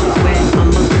city that you at,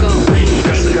 I'ma go.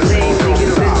 Any lame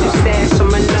niggas that you stash,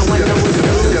 I'ma know it's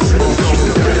loose with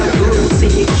you. But I'm glued to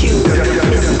your cues.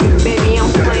 Missing you, baby, I'm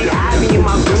playing Ivy in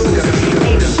my blues.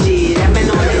 Ain't shit, I've been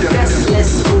on that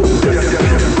restless move. Cause you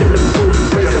feel the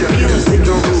proof, raise the music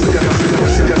on roof.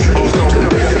 And you can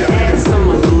bet your ass,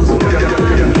 I'ma lose my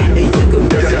mind. And you can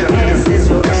bet your ass that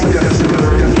your ass is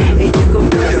mine. And you can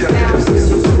bust down since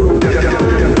you stupid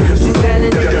fine. You got a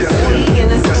nigga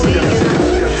squeaking,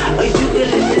 or you could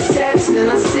live the steps, then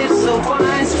I sip so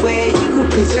wine. Swear you could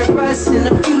put your rust in a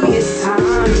few years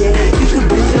time. Yeah, you could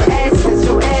put your ass that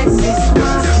your ass is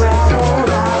mine. Swear I won't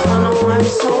lie, I know I'm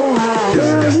so high.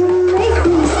 Girl, you make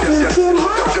me stupid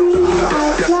happy.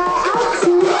 I'll fly out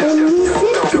to any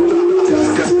city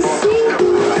just to see you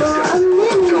for a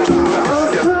minute or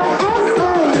forever.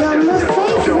 You're my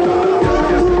favorite. Girl,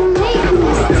 you make me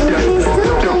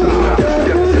stupid, stupid.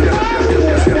 You're the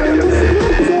baddest,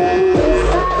 undisputed.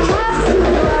 If I have to,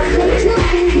 I'll make you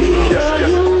be. Girl,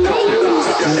 you make me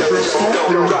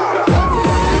stupid happy.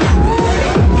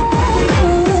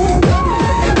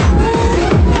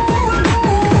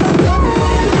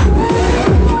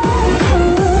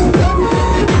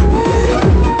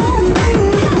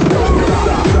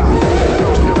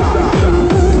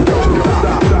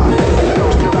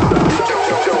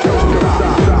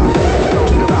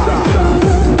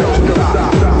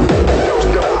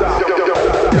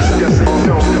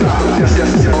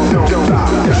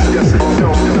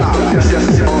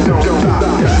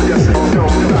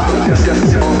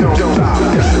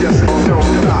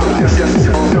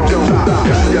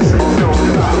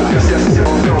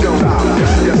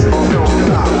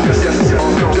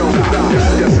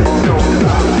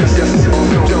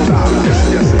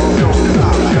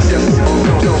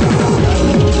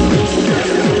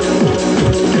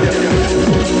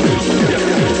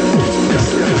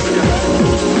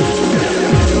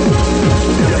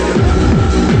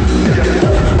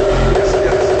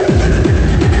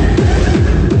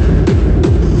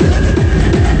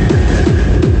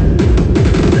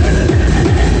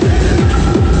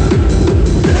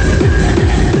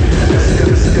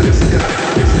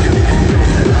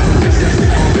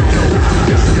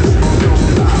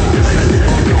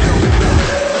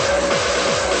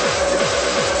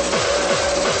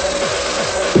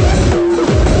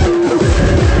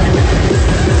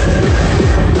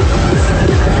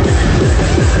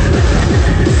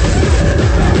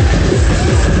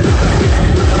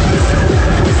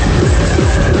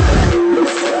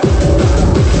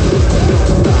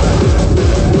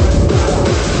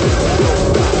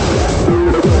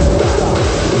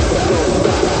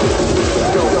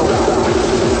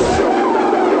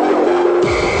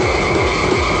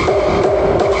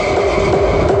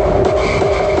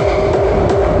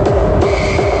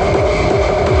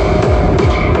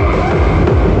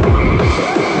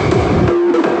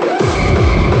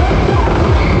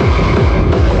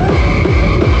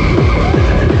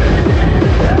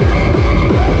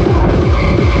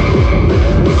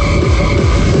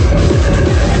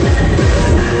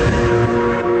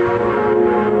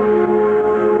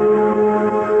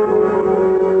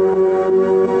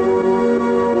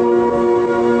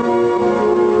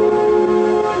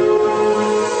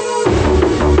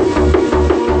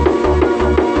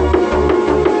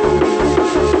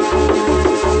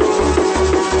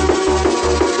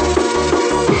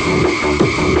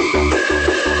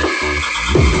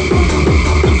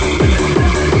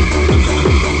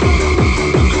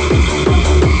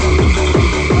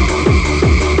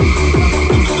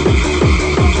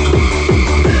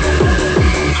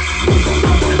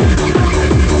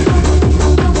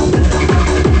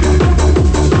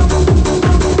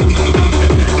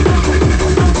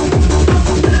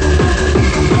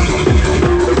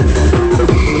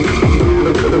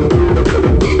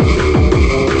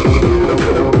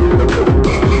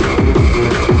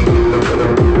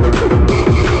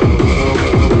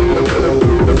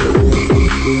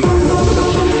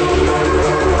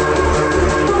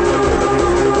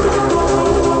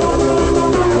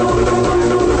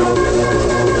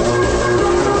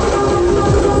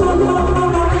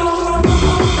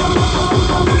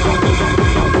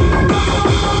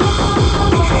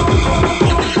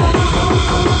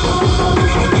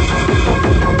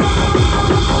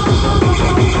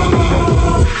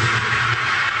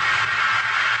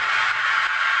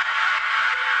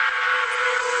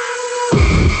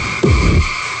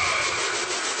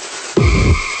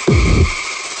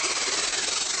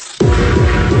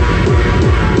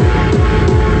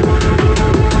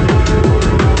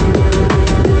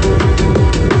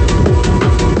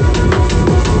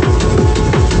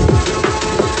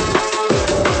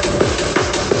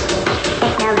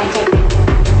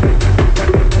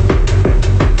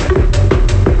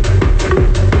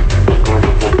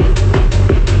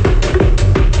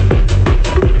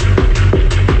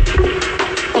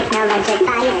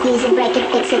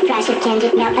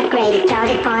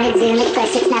 zoom it,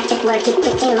 press it, snap it, work it,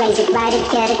 quick erase it, write it,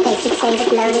 cut it, paste it, save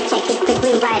it, load it, check it, quick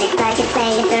rewrite it, try to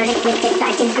play it, burn it, rip it, try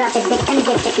to drop it, zip and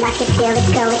zip it, lock it, fill it,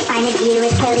 go it, find it, view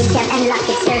it, code it, jump and lock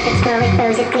it, surf it, scroll it,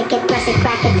 pose it, click it, brush it,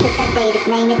 crack it, click, update it,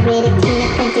 name it, read it, tune it,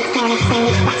 print it, scan it, send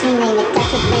it, fax, rename it, touch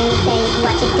it, play it, save it,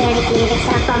 watch it, turn it, leave it,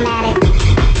 start format it.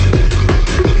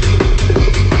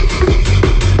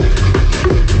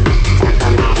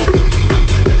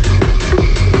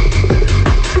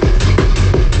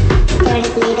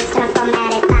 Leave it, start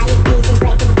format it, buy it, use it,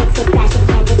 break it, fix it, crash it,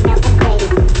 change it, melt, upgrade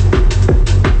it.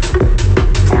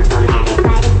 Start format it,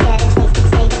 write it, cut it, paste it,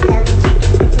 save it, load it, check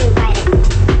it, quick rewrite it.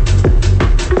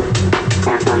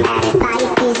 Start format it, buy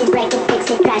it, use it, break it, fix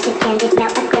it, crash it, change it,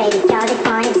 melt, upgrade it. Draw it,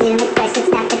 point it, zoom it, press it,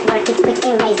 snap it, work it, quick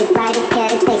erase it, write it,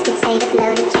 cut it, paste it, save it,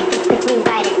 load it.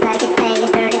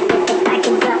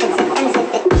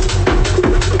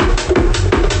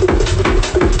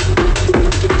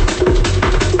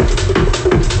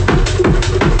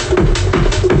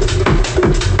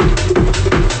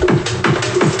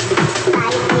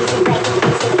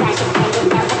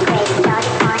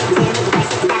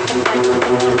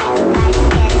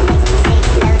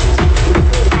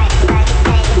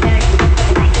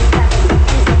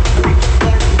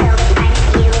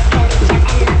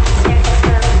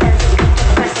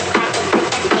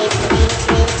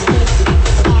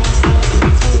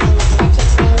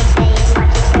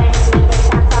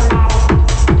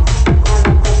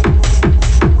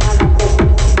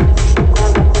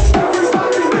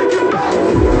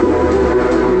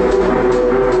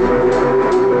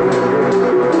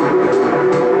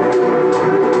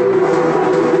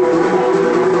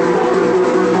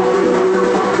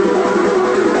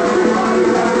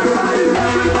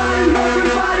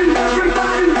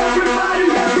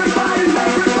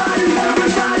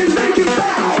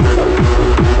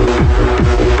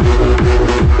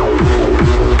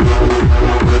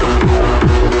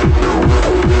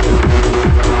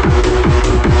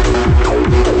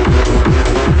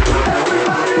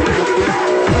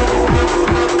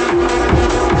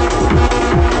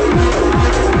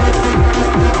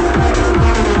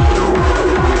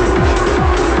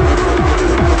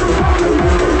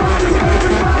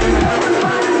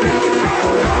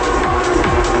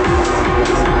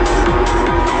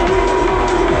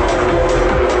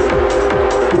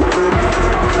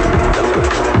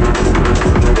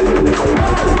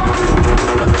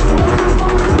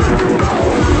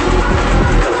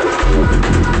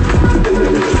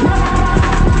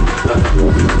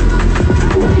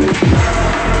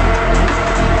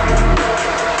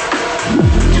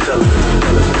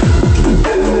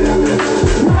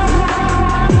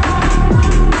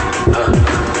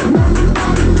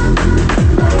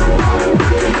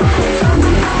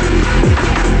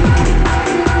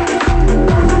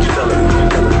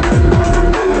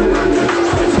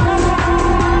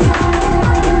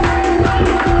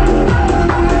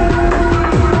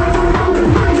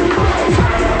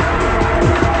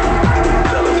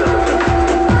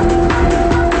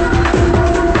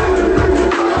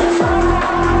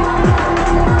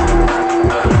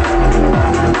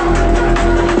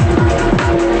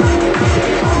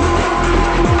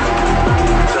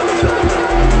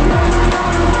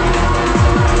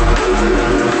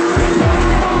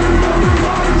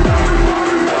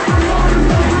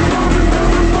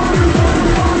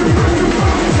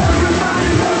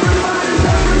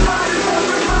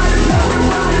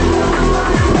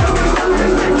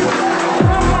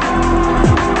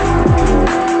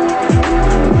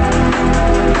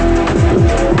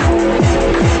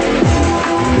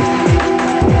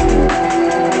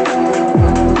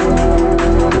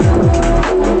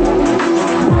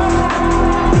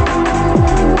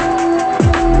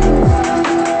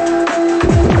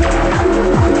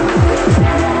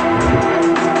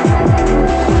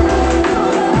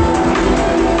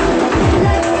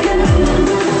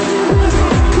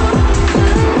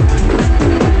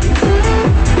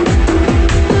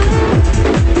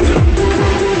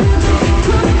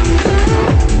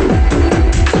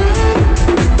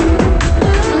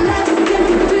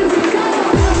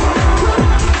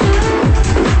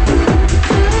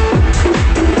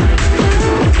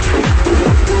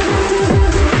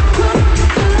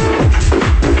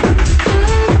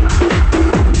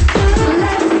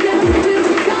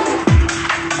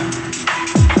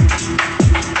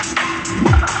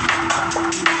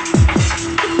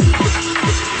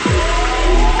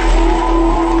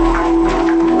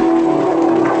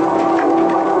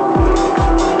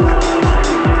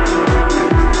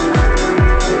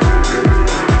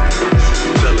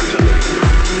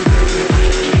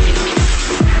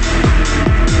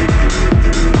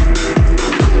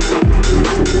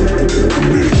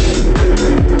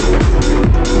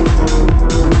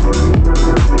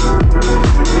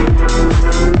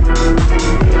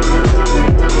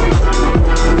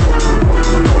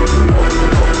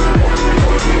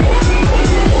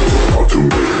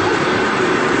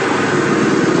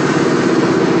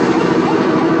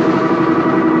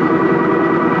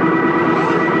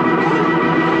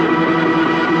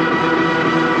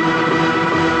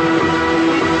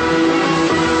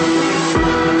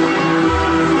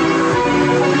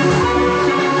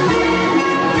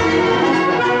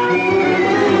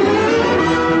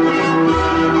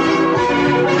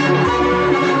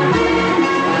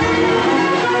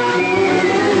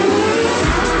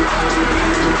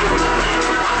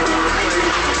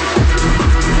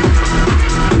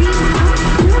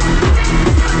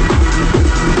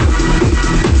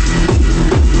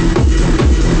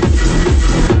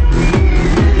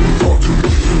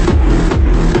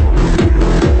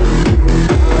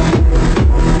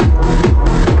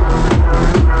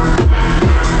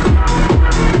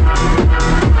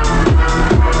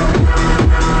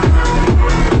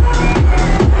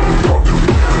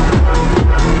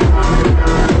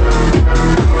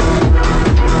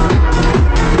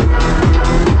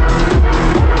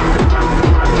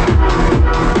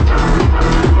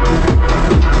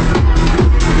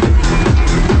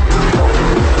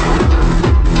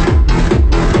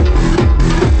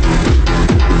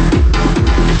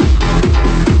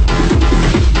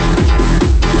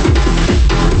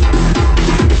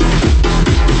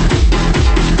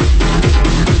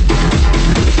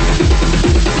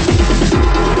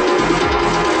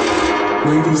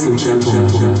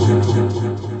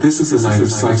 This is a night of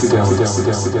psychedelics.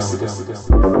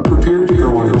 Prepare to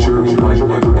go on a journey like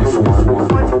never before.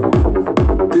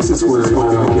 This is where it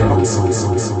all begins.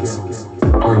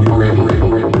 Are you ready?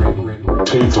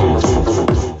 Take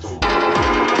off.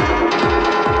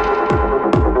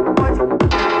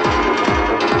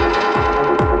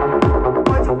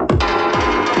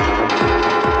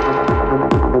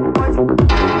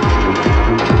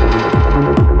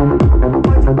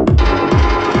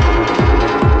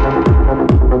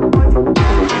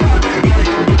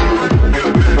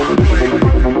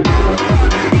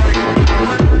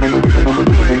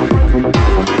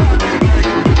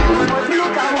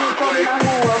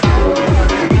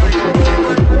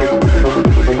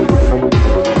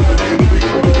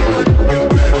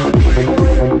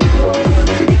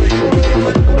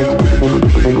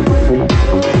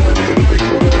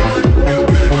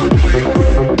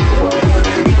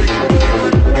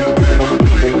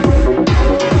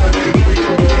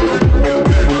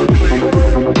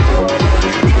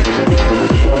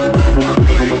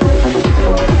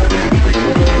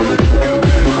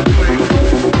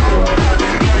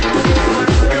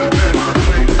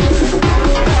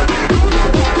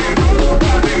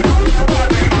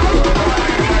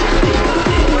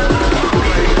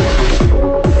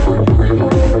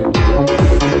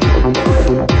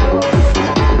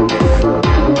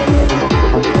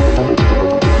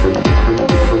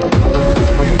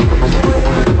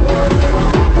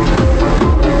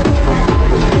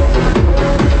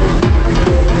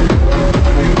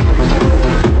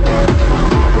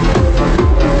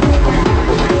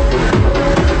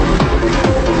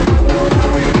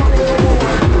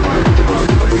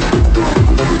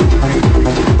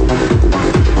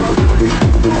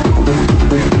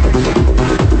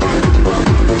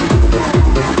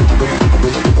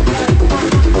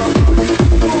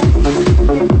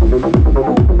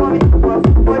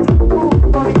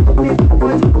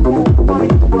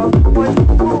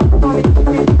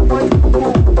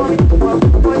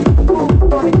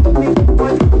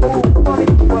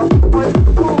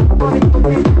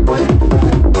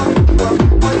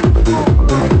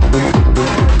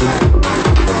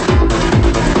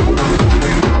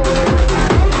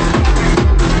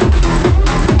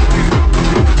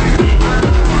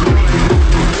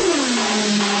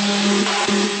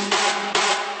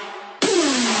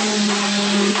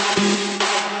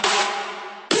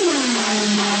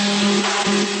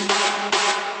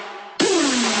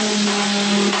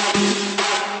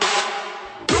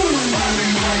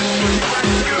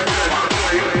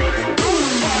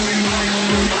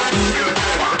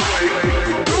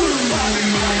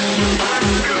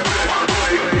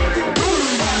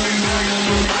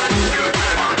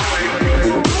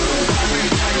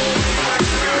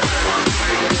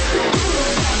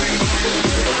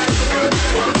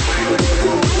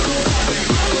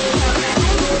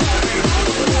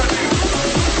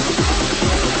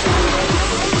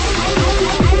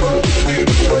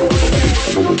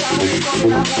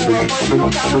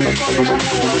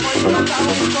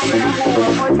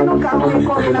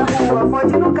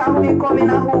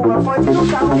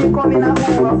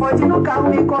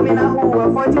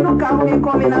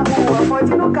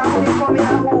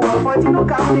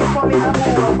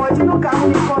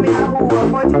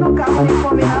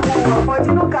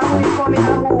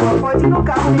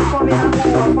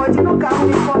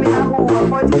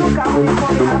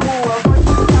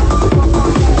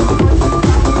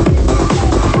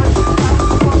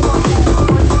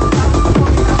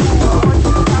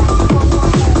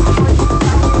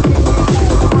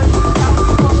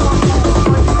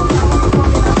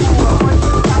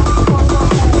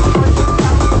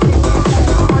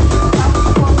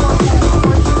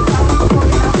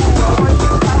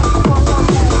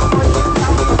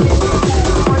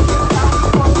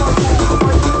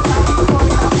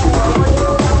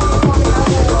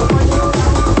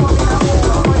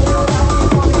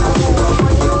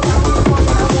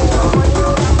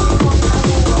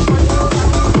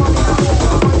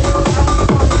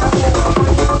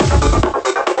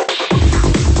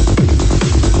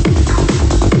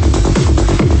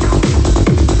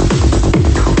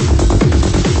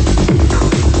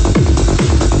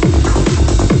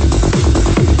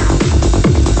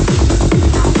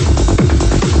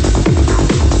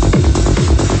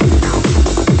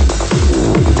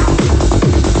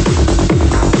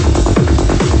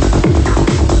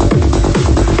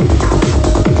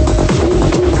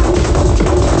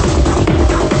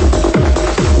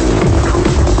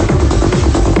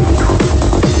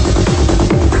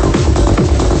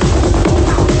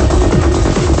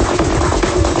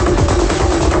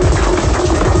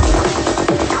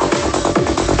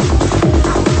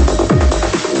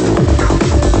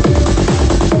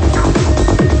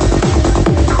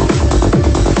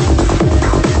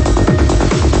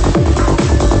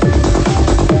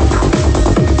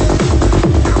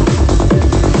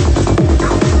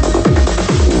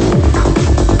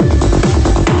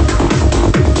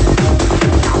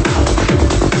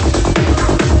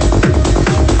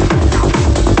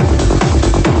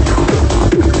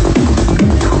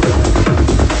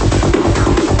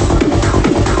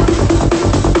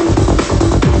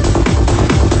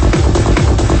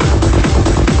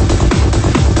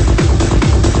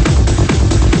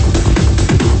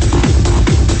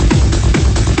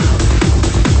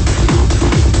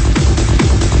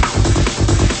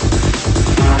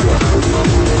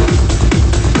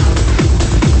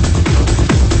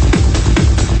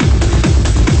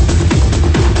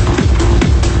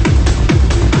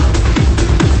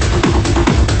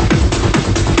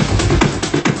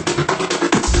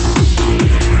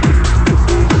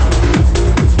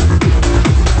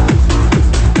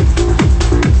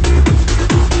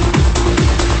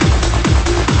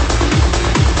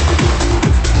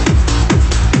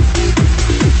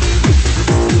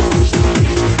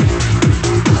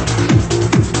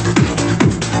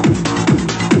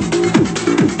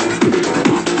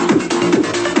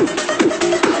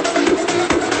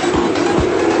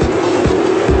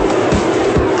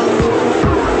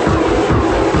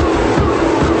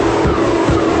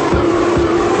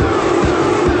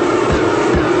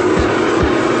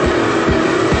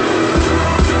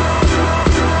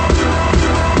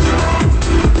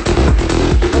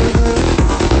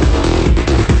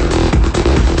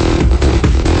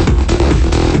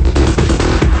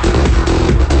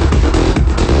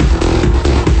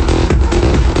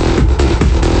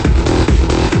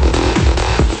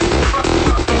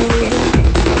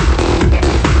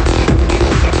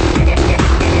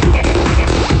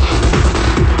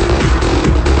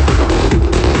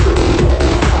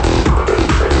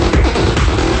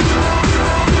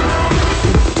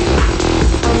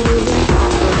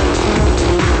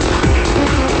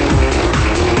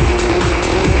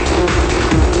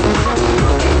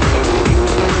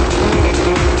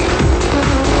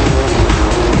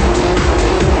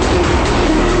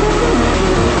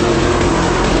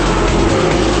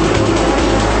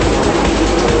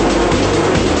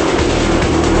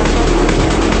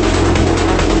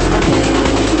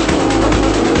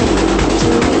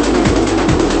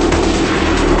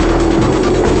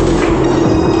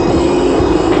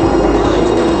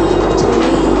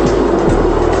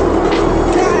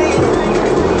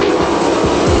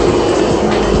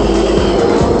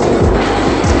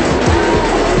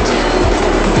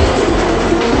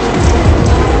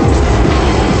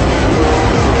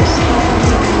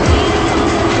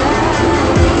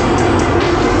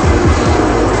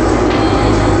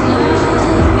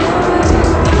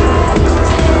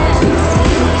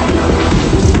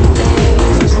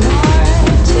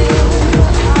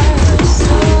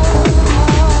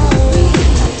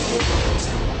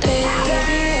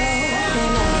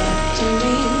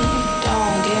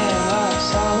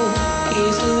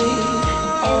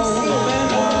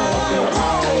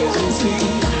 This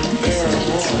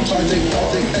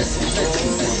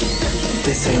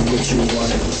ain't what you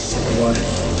want.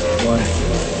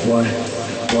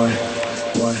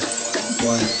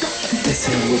 This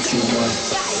ain't what you want.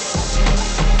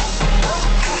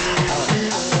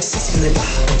 Sissy in the bar.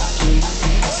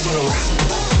 I just wanna rock.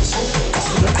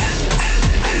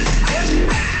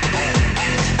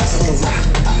 I just wanna rock.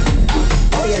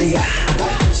 Oh yeah, yeah.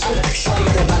 Shorty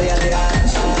got that body out there.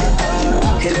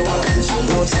 Hit it once,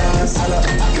 no time. Sign up,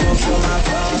 come on, kill my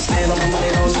vibe. Stand on my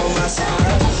money, don't know my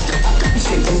side.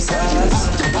 Shake them sides,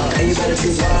 and you better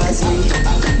choose wisely.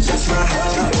 That's my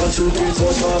heart. 1, 2, 3,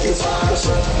 4, 5,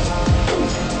 5.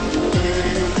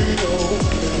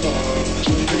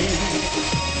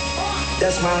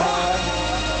 That's my heart.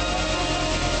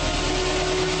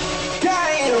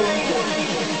 Damn.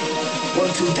 1,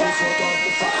 2, 3, 4,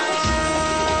 5, 5.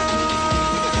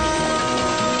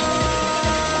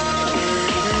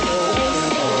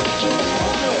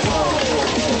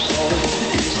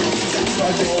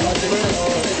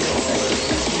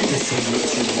 This ain't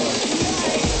what you want.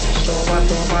 Toma,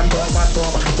 toma, toma,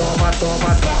 toma, toma,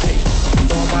 toma,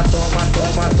 toma, toma, toma,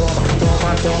 toma, toma,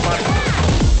 toma, toma.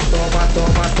 Toma,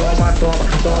 toma, toma, toma,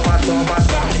 toma, toma.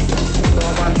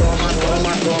 Toma, toma,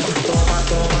 toma, toma, toma,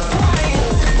 toma.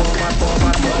 Toma,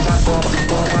 toma, toma,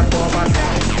 toma, toma, toma.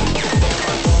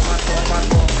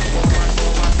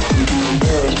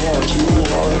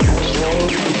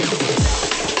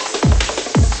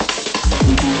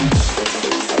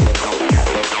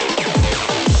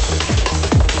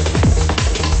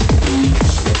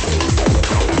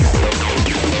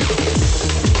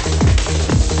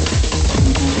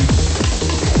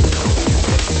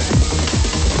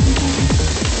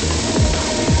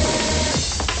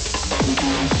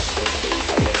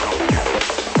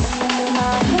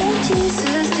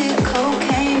 Jesus did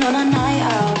cocaine on a night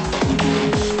out.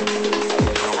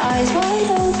 Eyes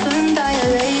wide open,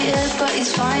 dilated, but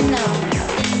he's fine now.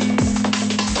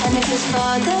 And if his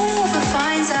father ever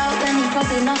finds out, then he'll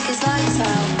probably knock his lights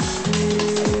out.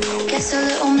 Gets a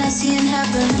little messy in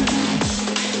heaven.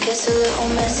 Gets a little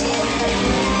messy in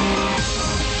heaven.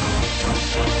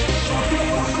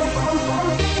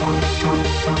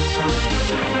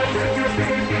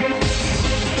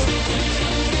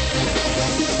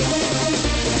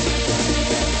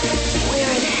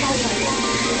 We're in heaven.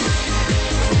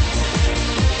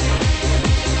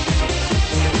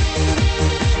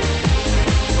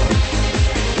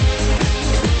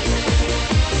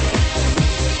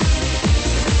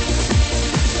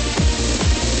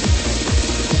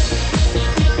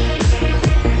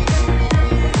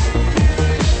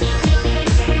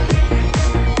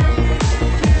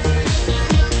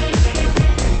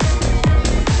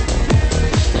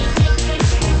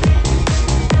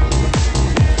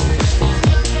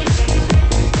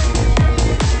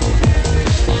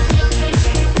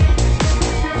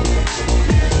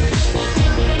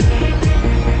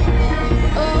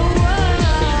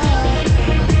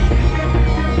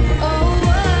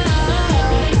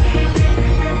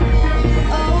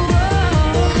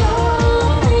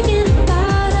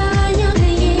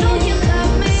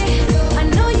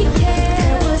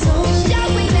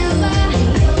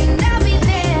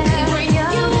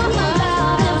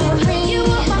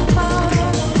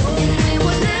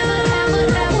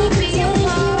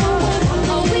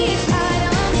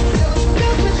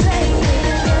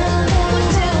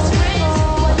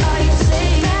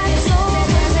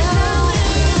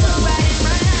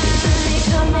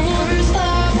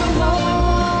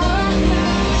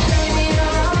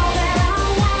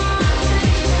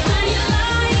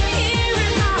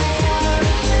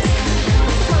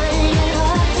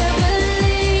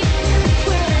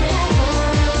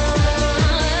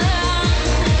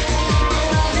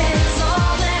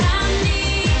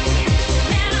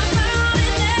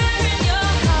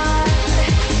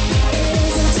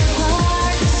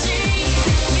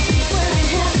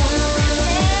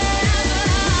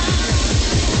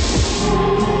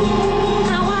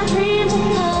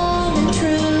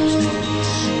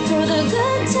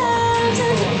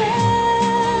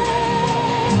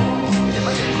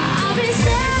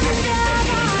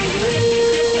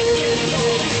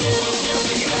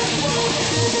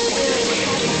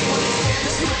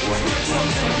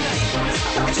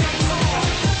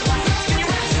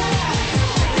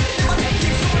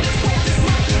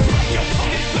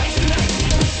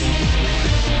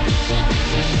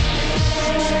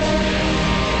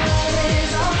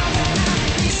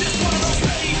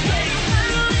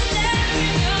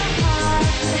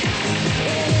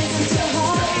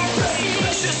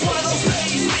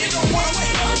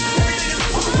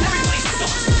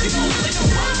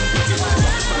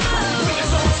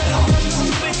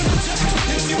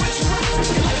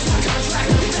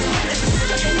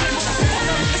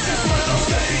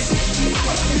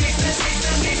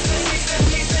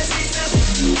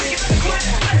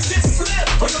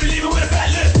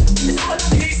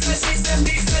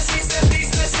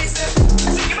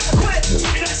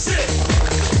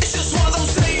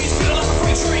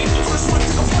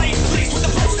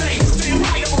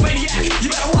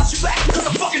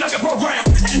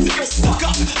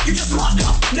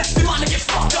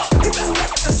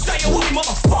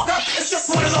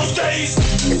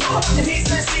 And he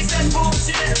said, she said,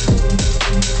 bullshit.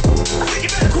 I think you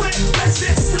better quit, that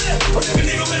shit split. Or you can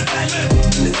leave him with a bad lip.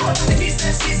 And he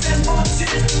said, she said,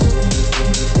 bullshit.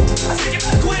 I think you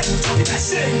better quit, get that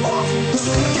shit off.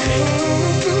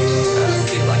 I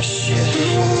feel like shit.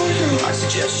 I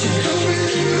suggest you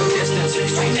keep your distance.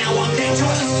 Right now I'm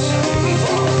dangerous. We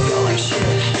all feel like shit.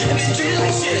 And been treated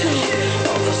like shit.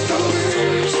 All the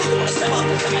struggles. Wanna step up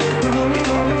and come in.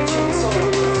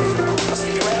 I'll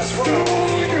see your ass roll.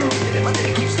 And if my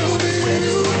nigga keeps going this way,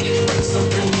 this life breaks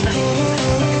something.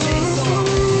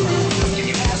 I'll give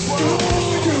you ass roll.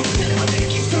 And if my nigga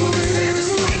keeps going this way,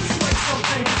 this life breaks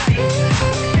something.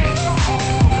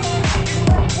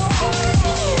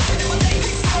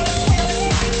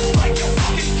 Like your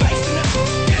fucking face in it.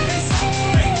 Give me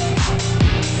some break.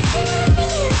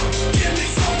 Give me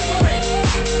some break.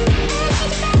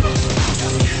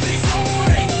 Just give me some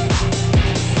break.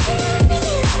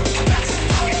 Back to the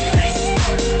fucking face.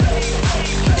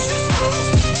 That's just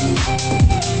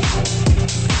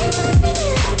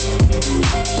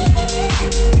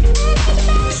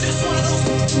it's just one of those.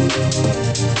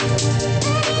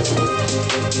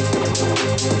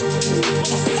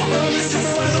 It's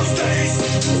just one of those days.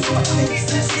 He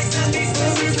said, she said, he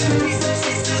said, he said, he said,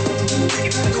 she said.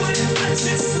 You better quit it, that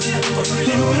shit's split. Or you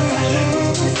live with a bad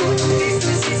lip. He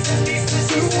said, she said, he said,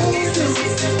 she said, he said, she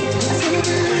said. I think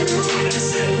you better quit that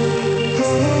shit.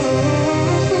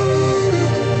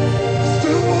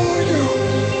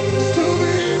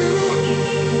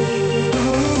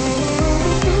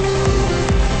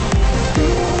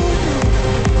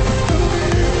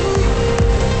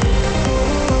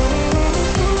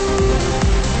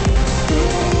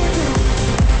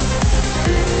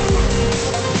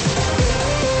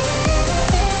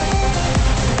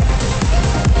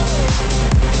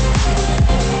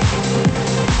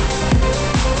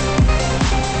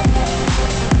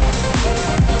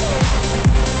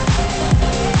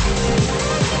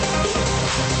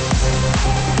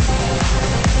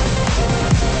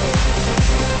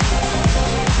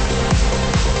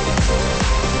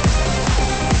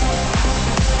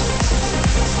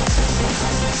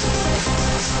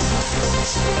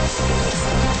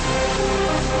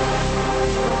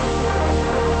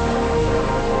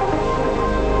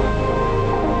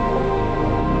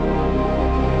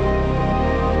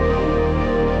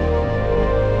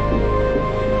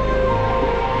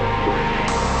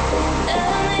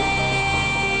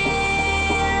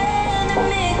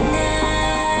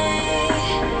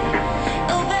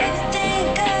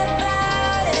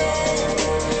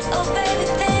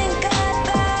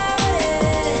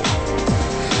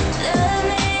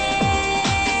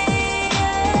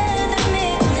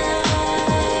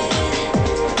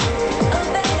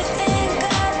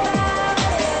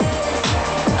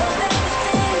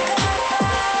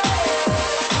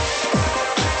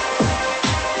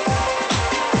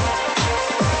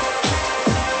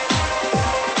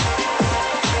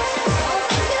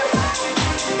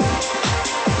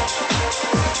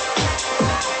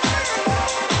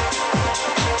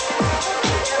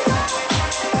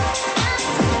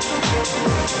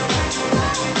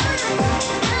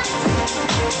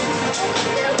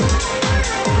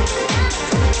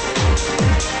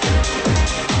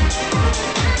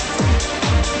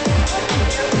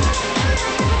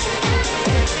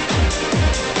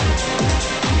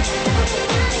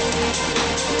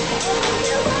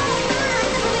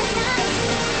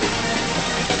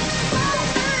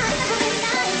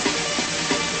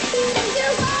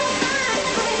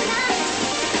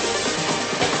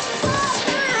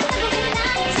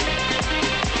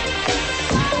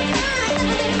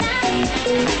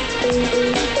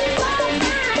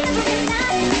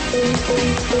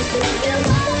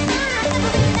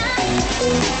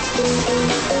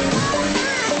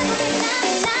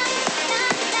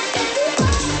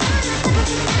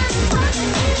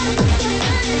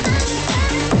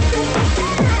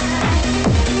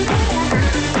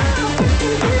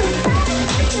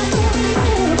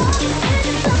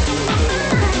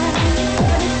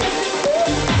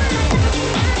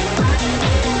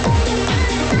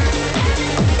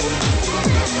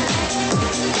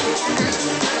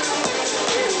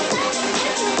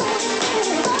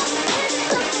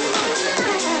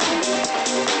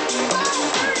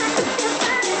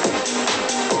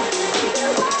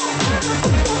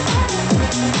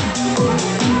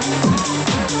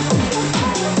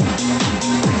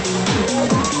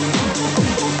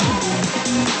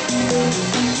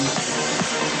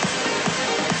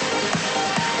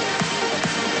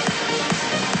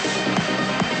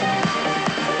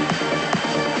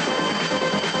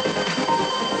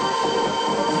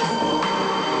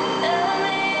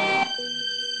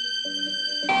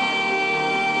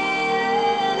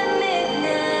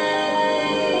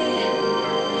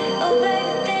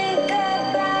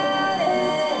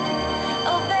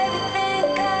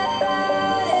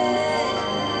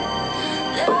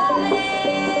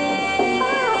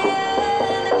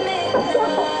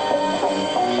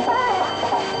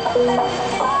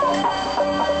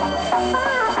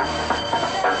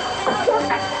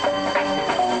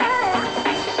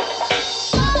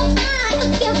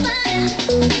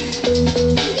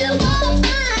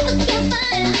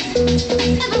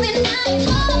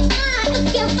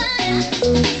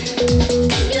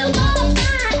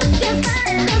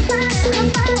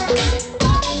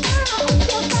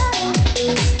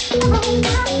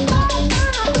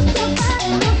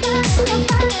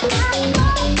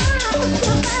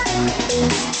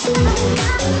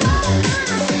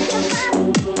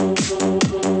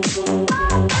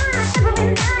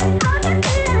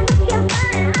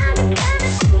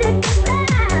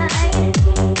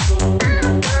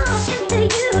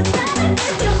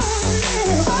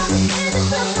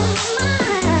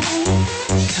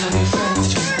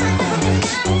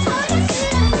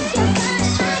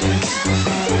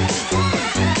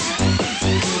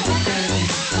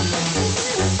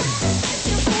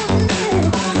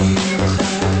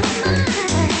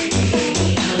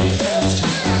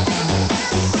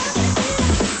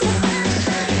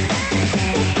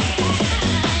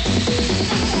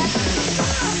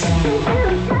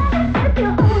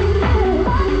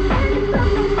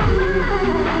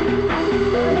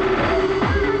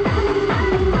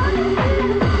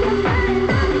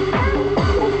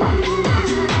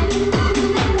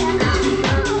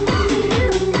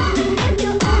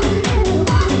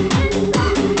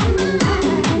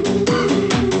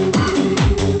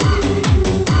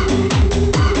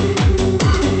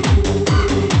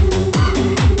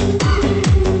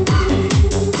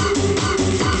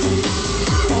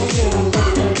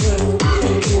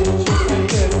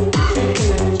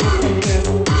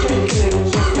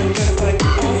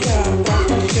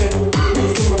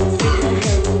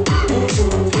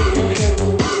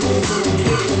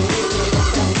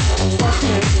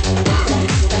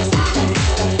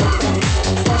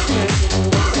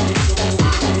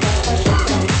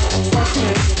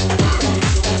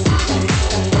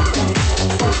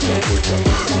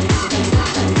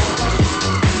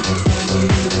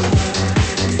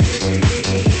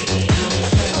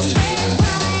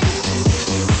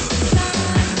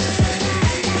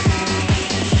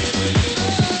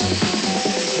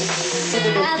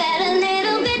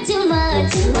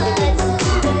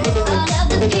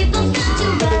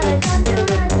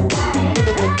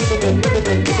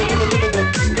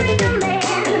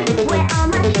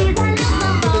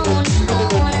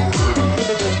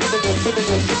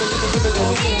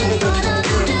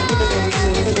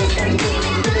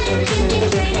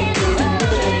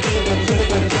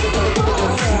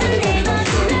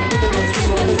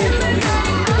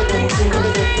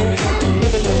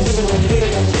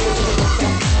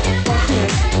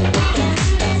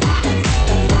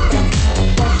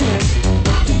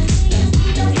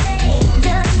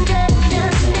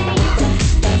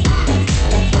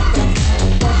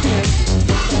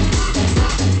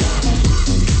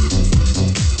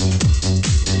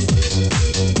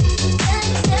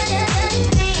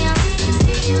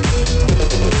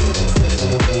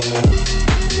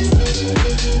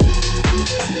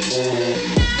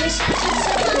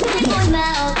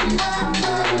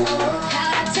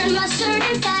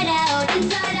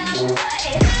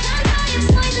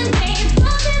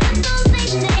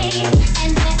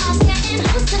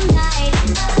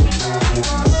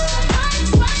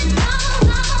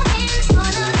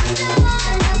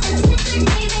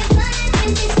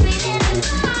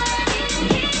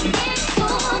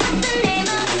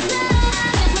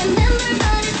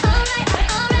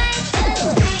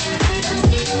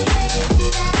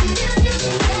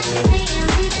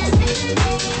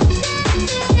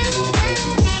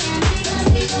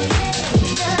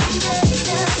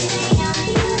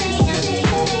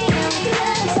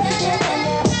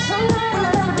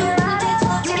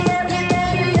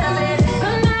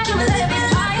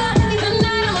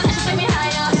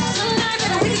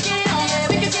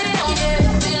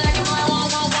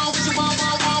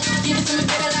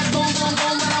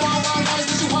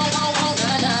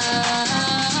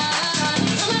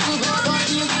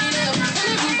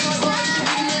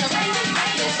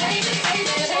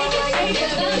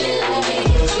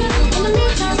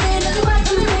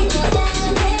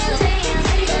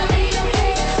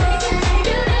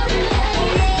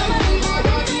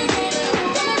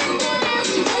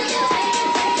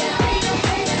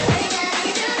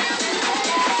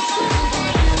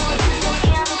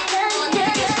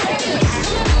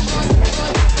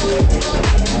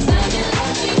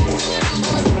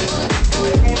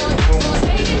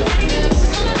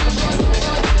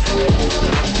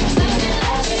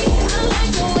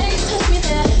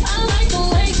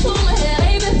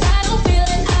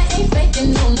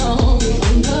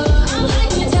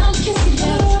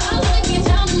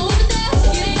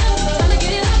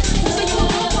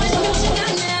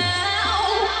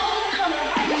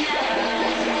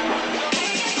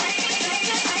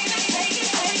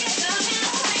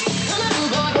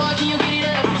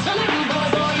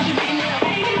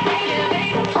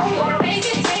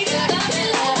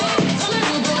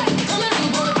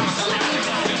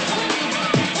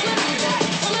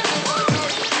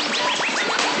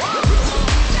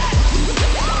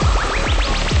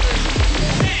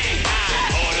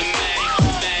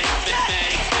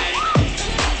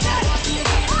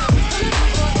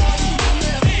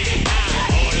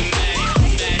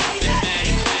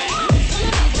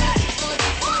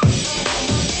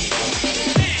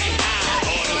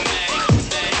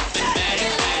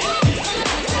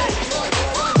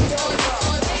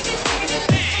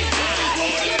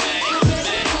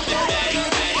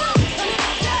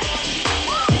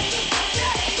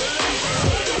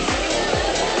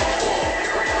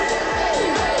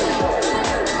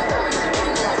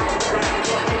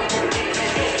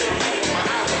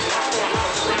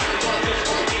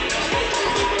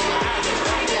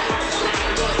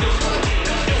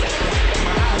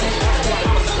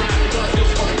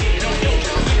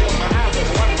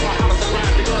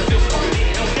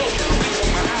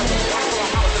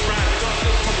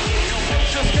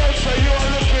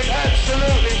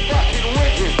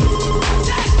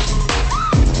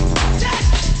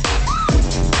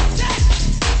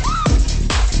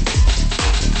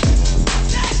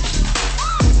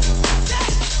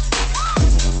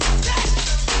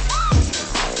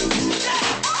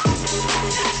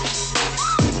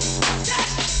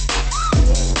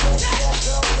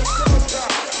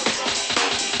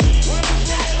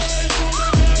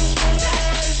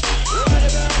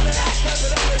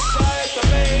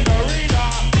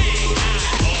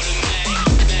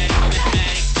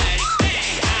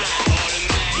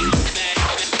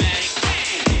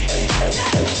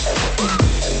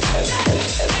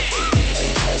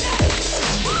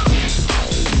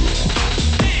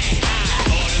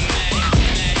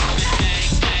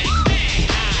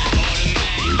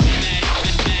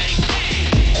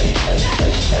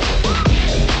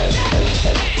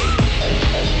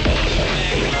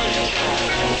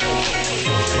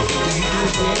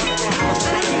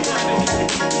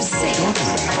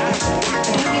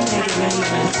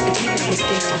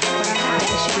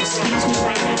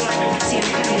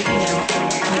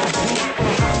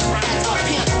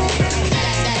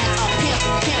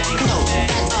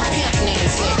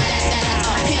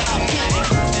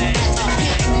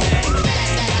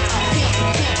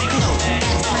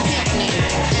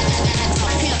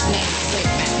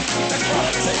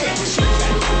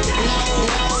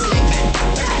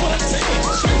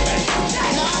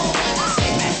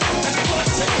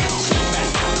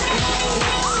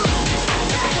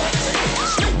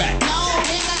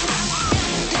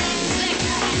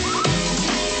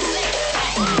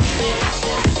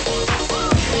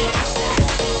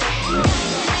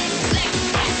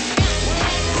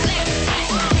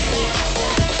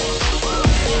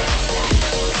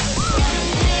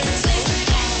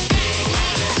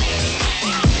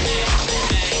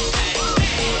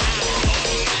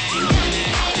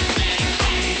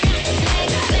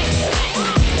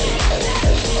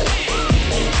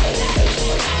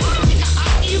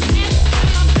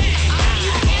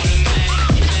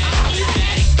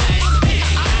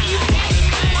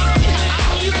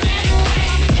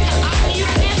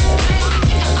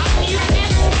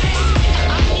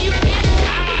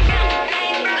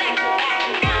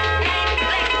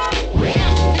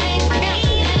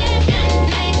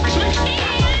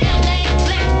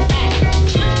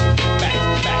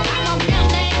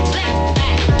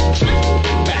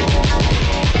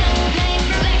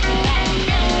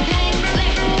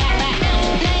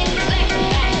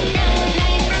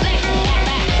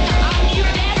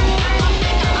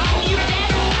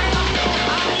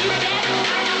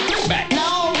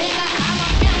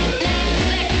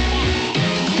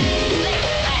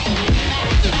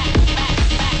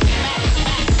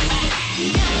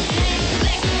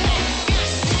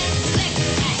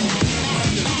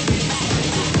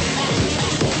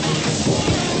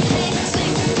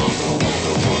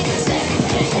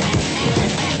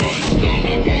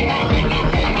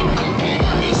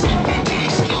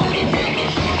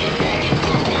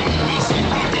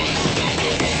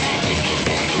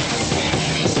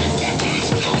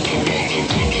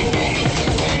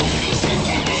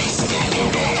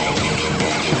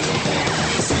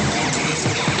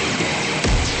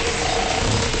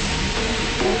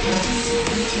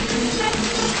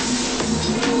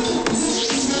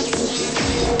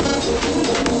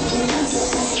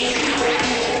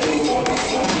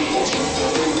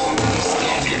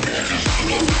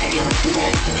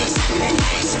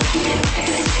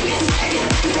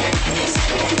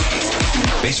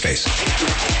 Space.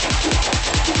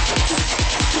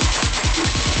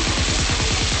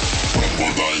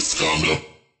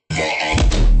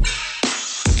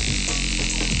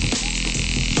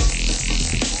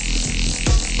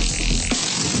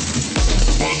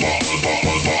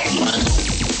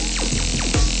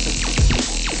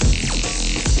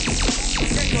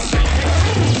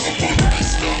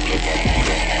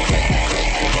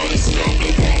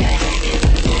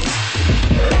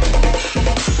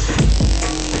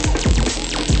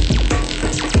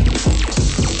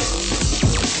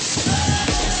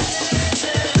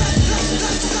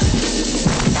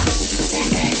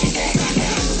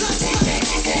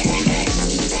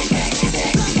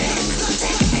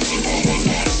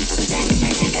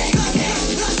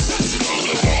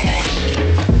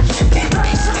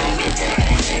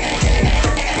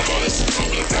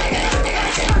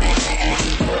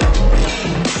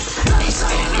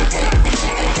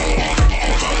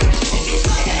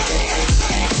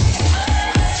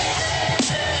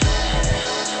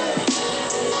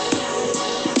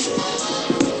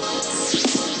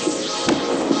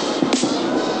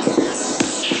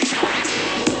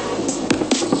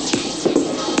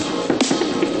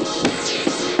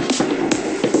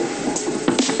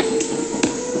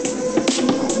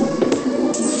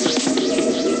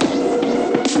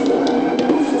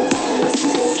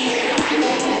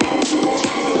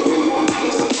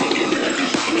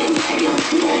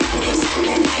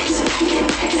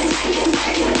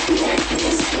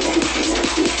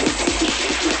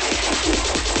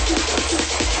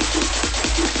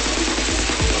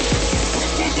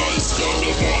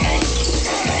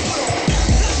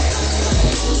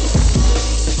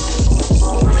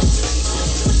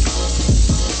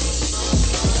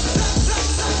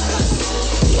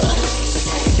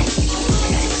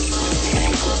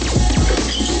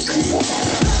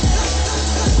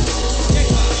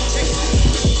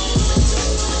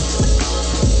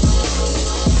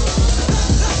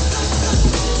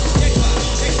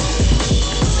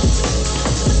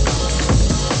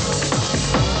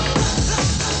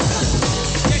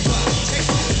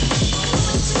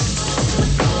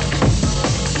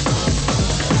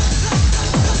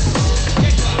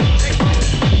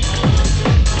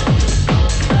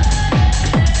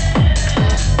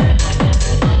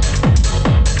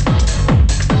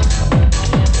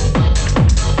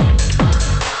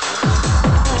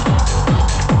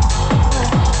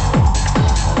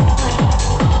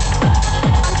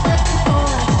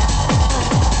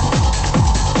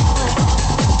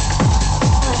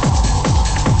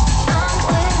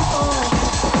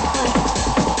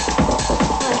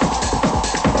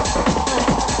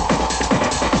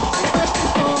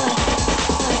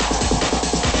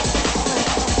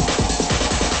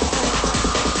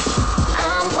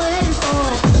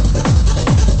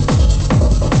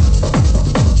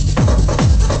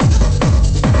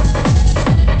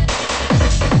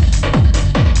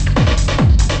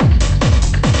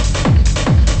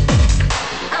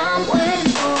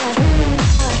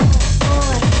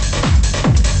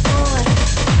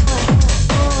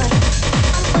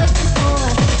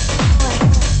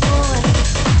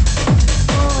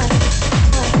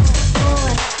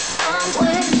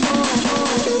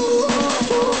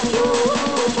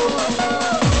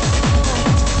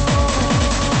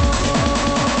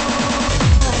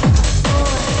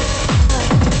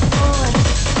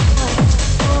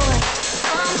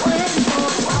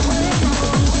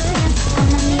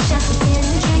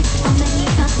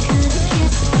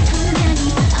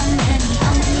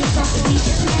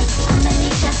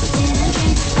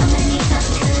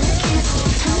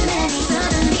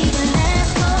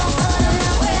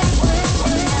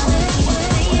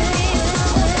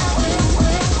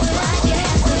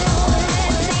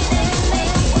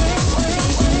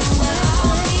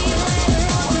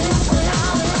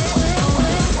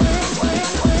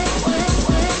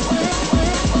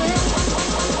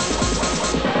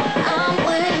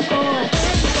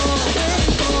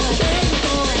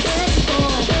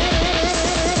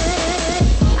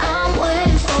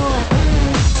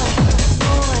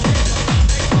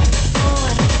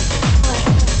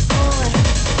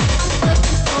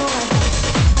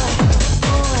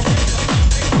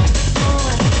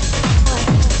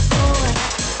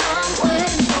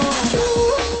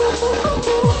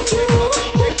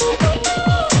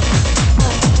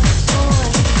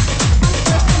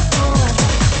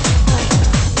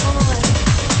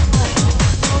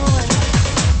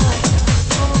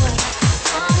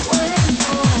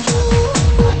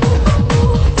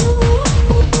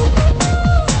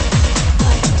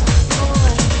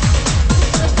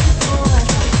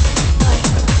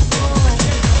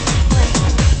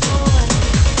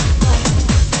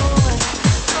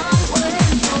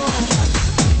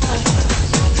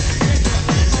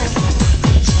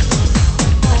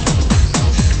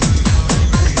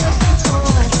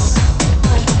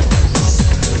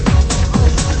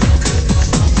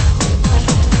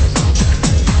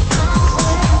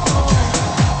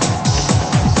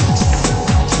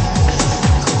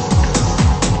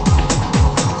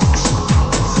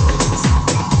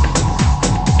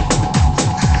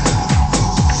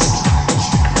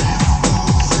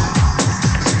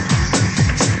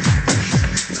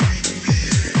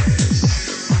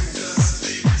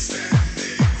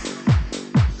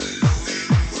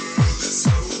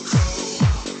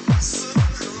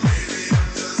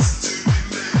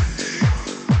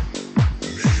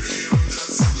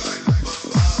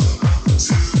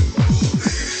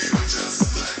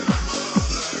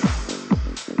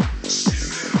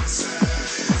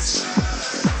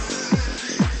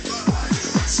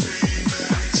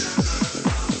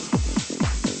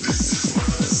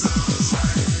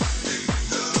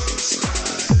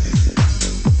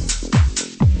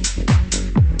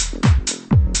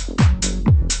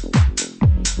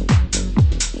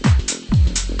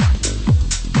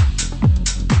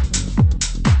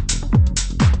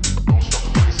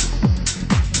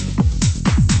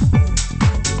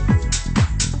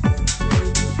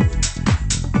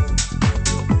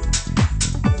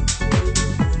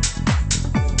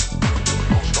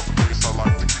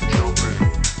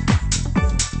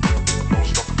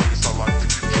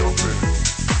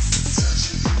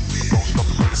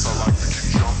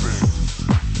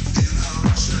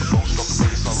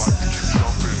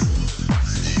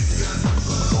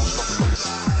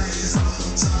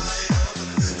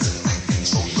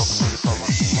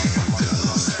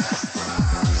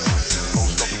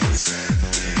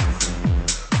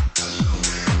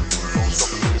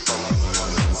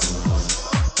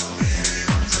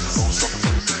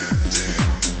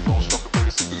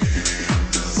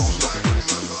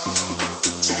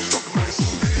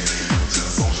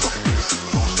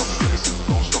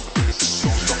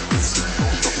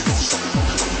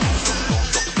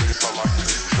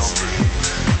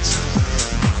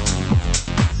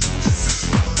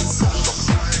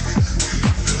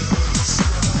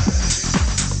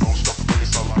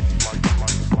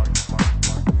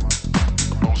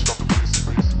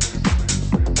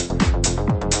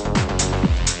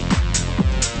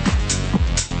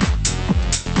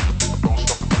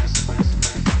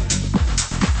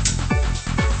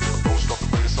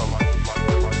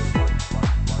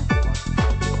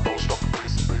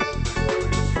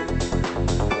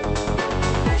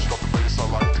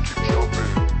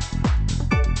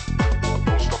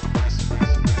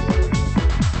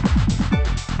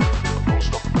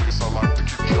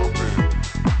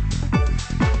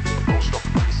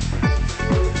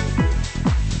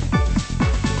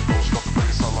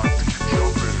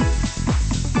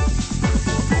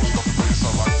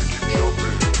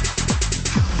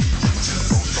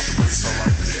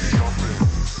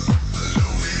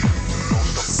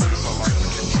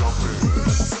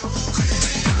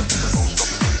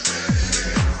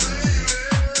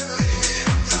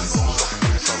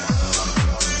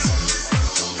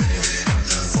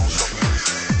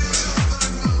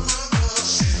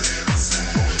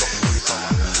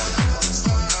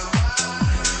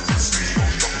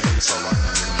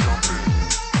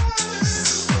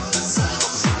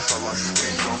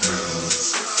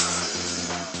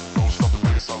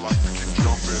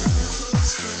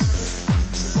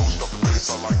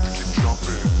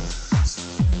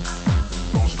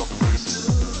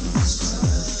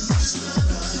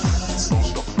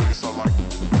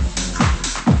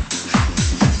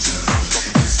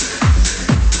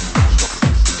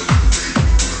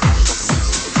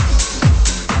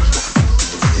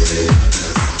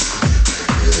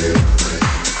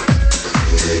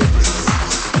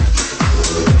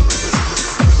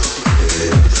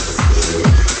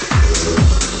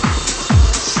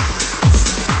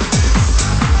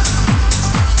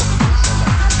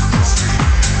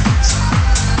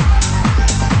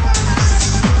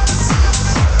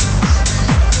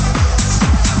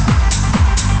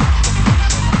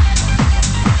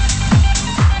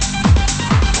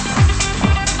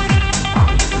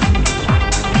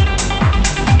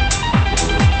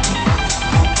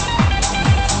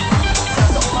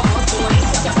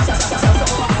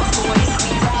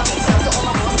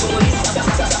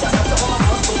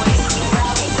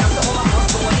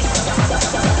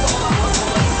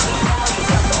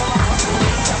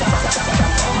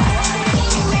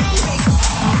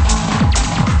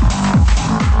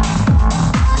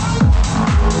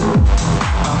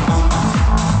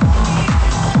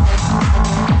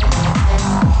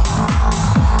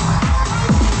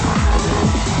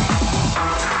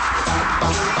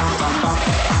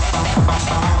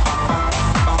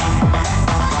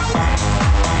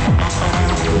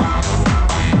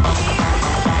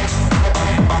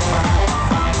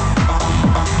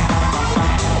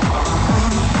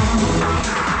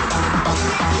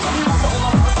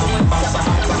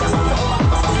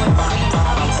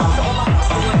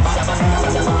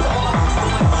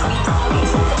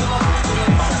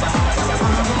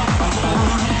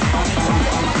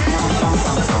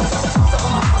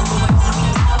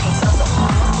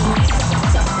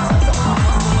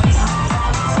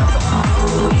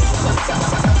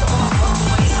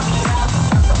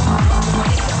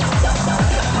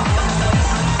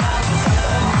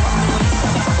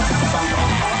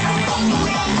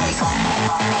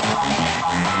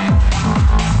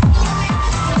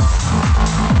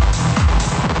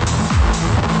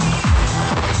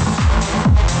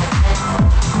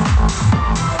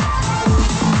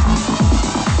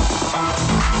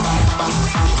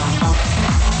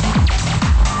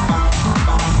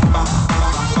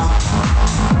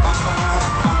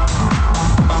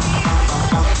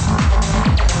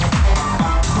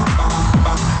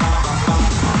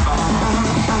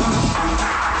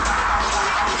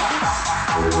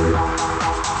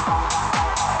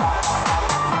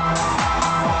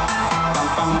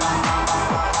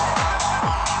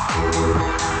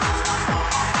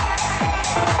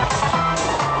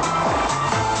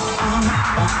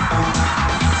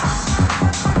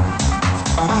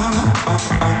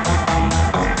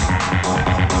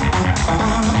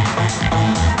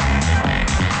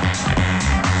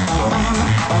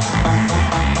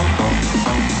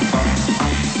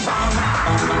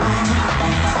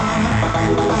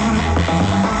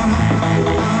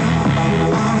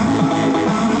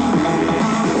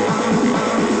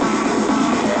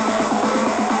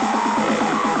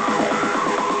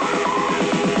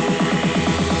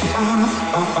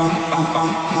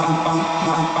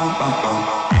 bum bum bum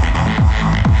bum.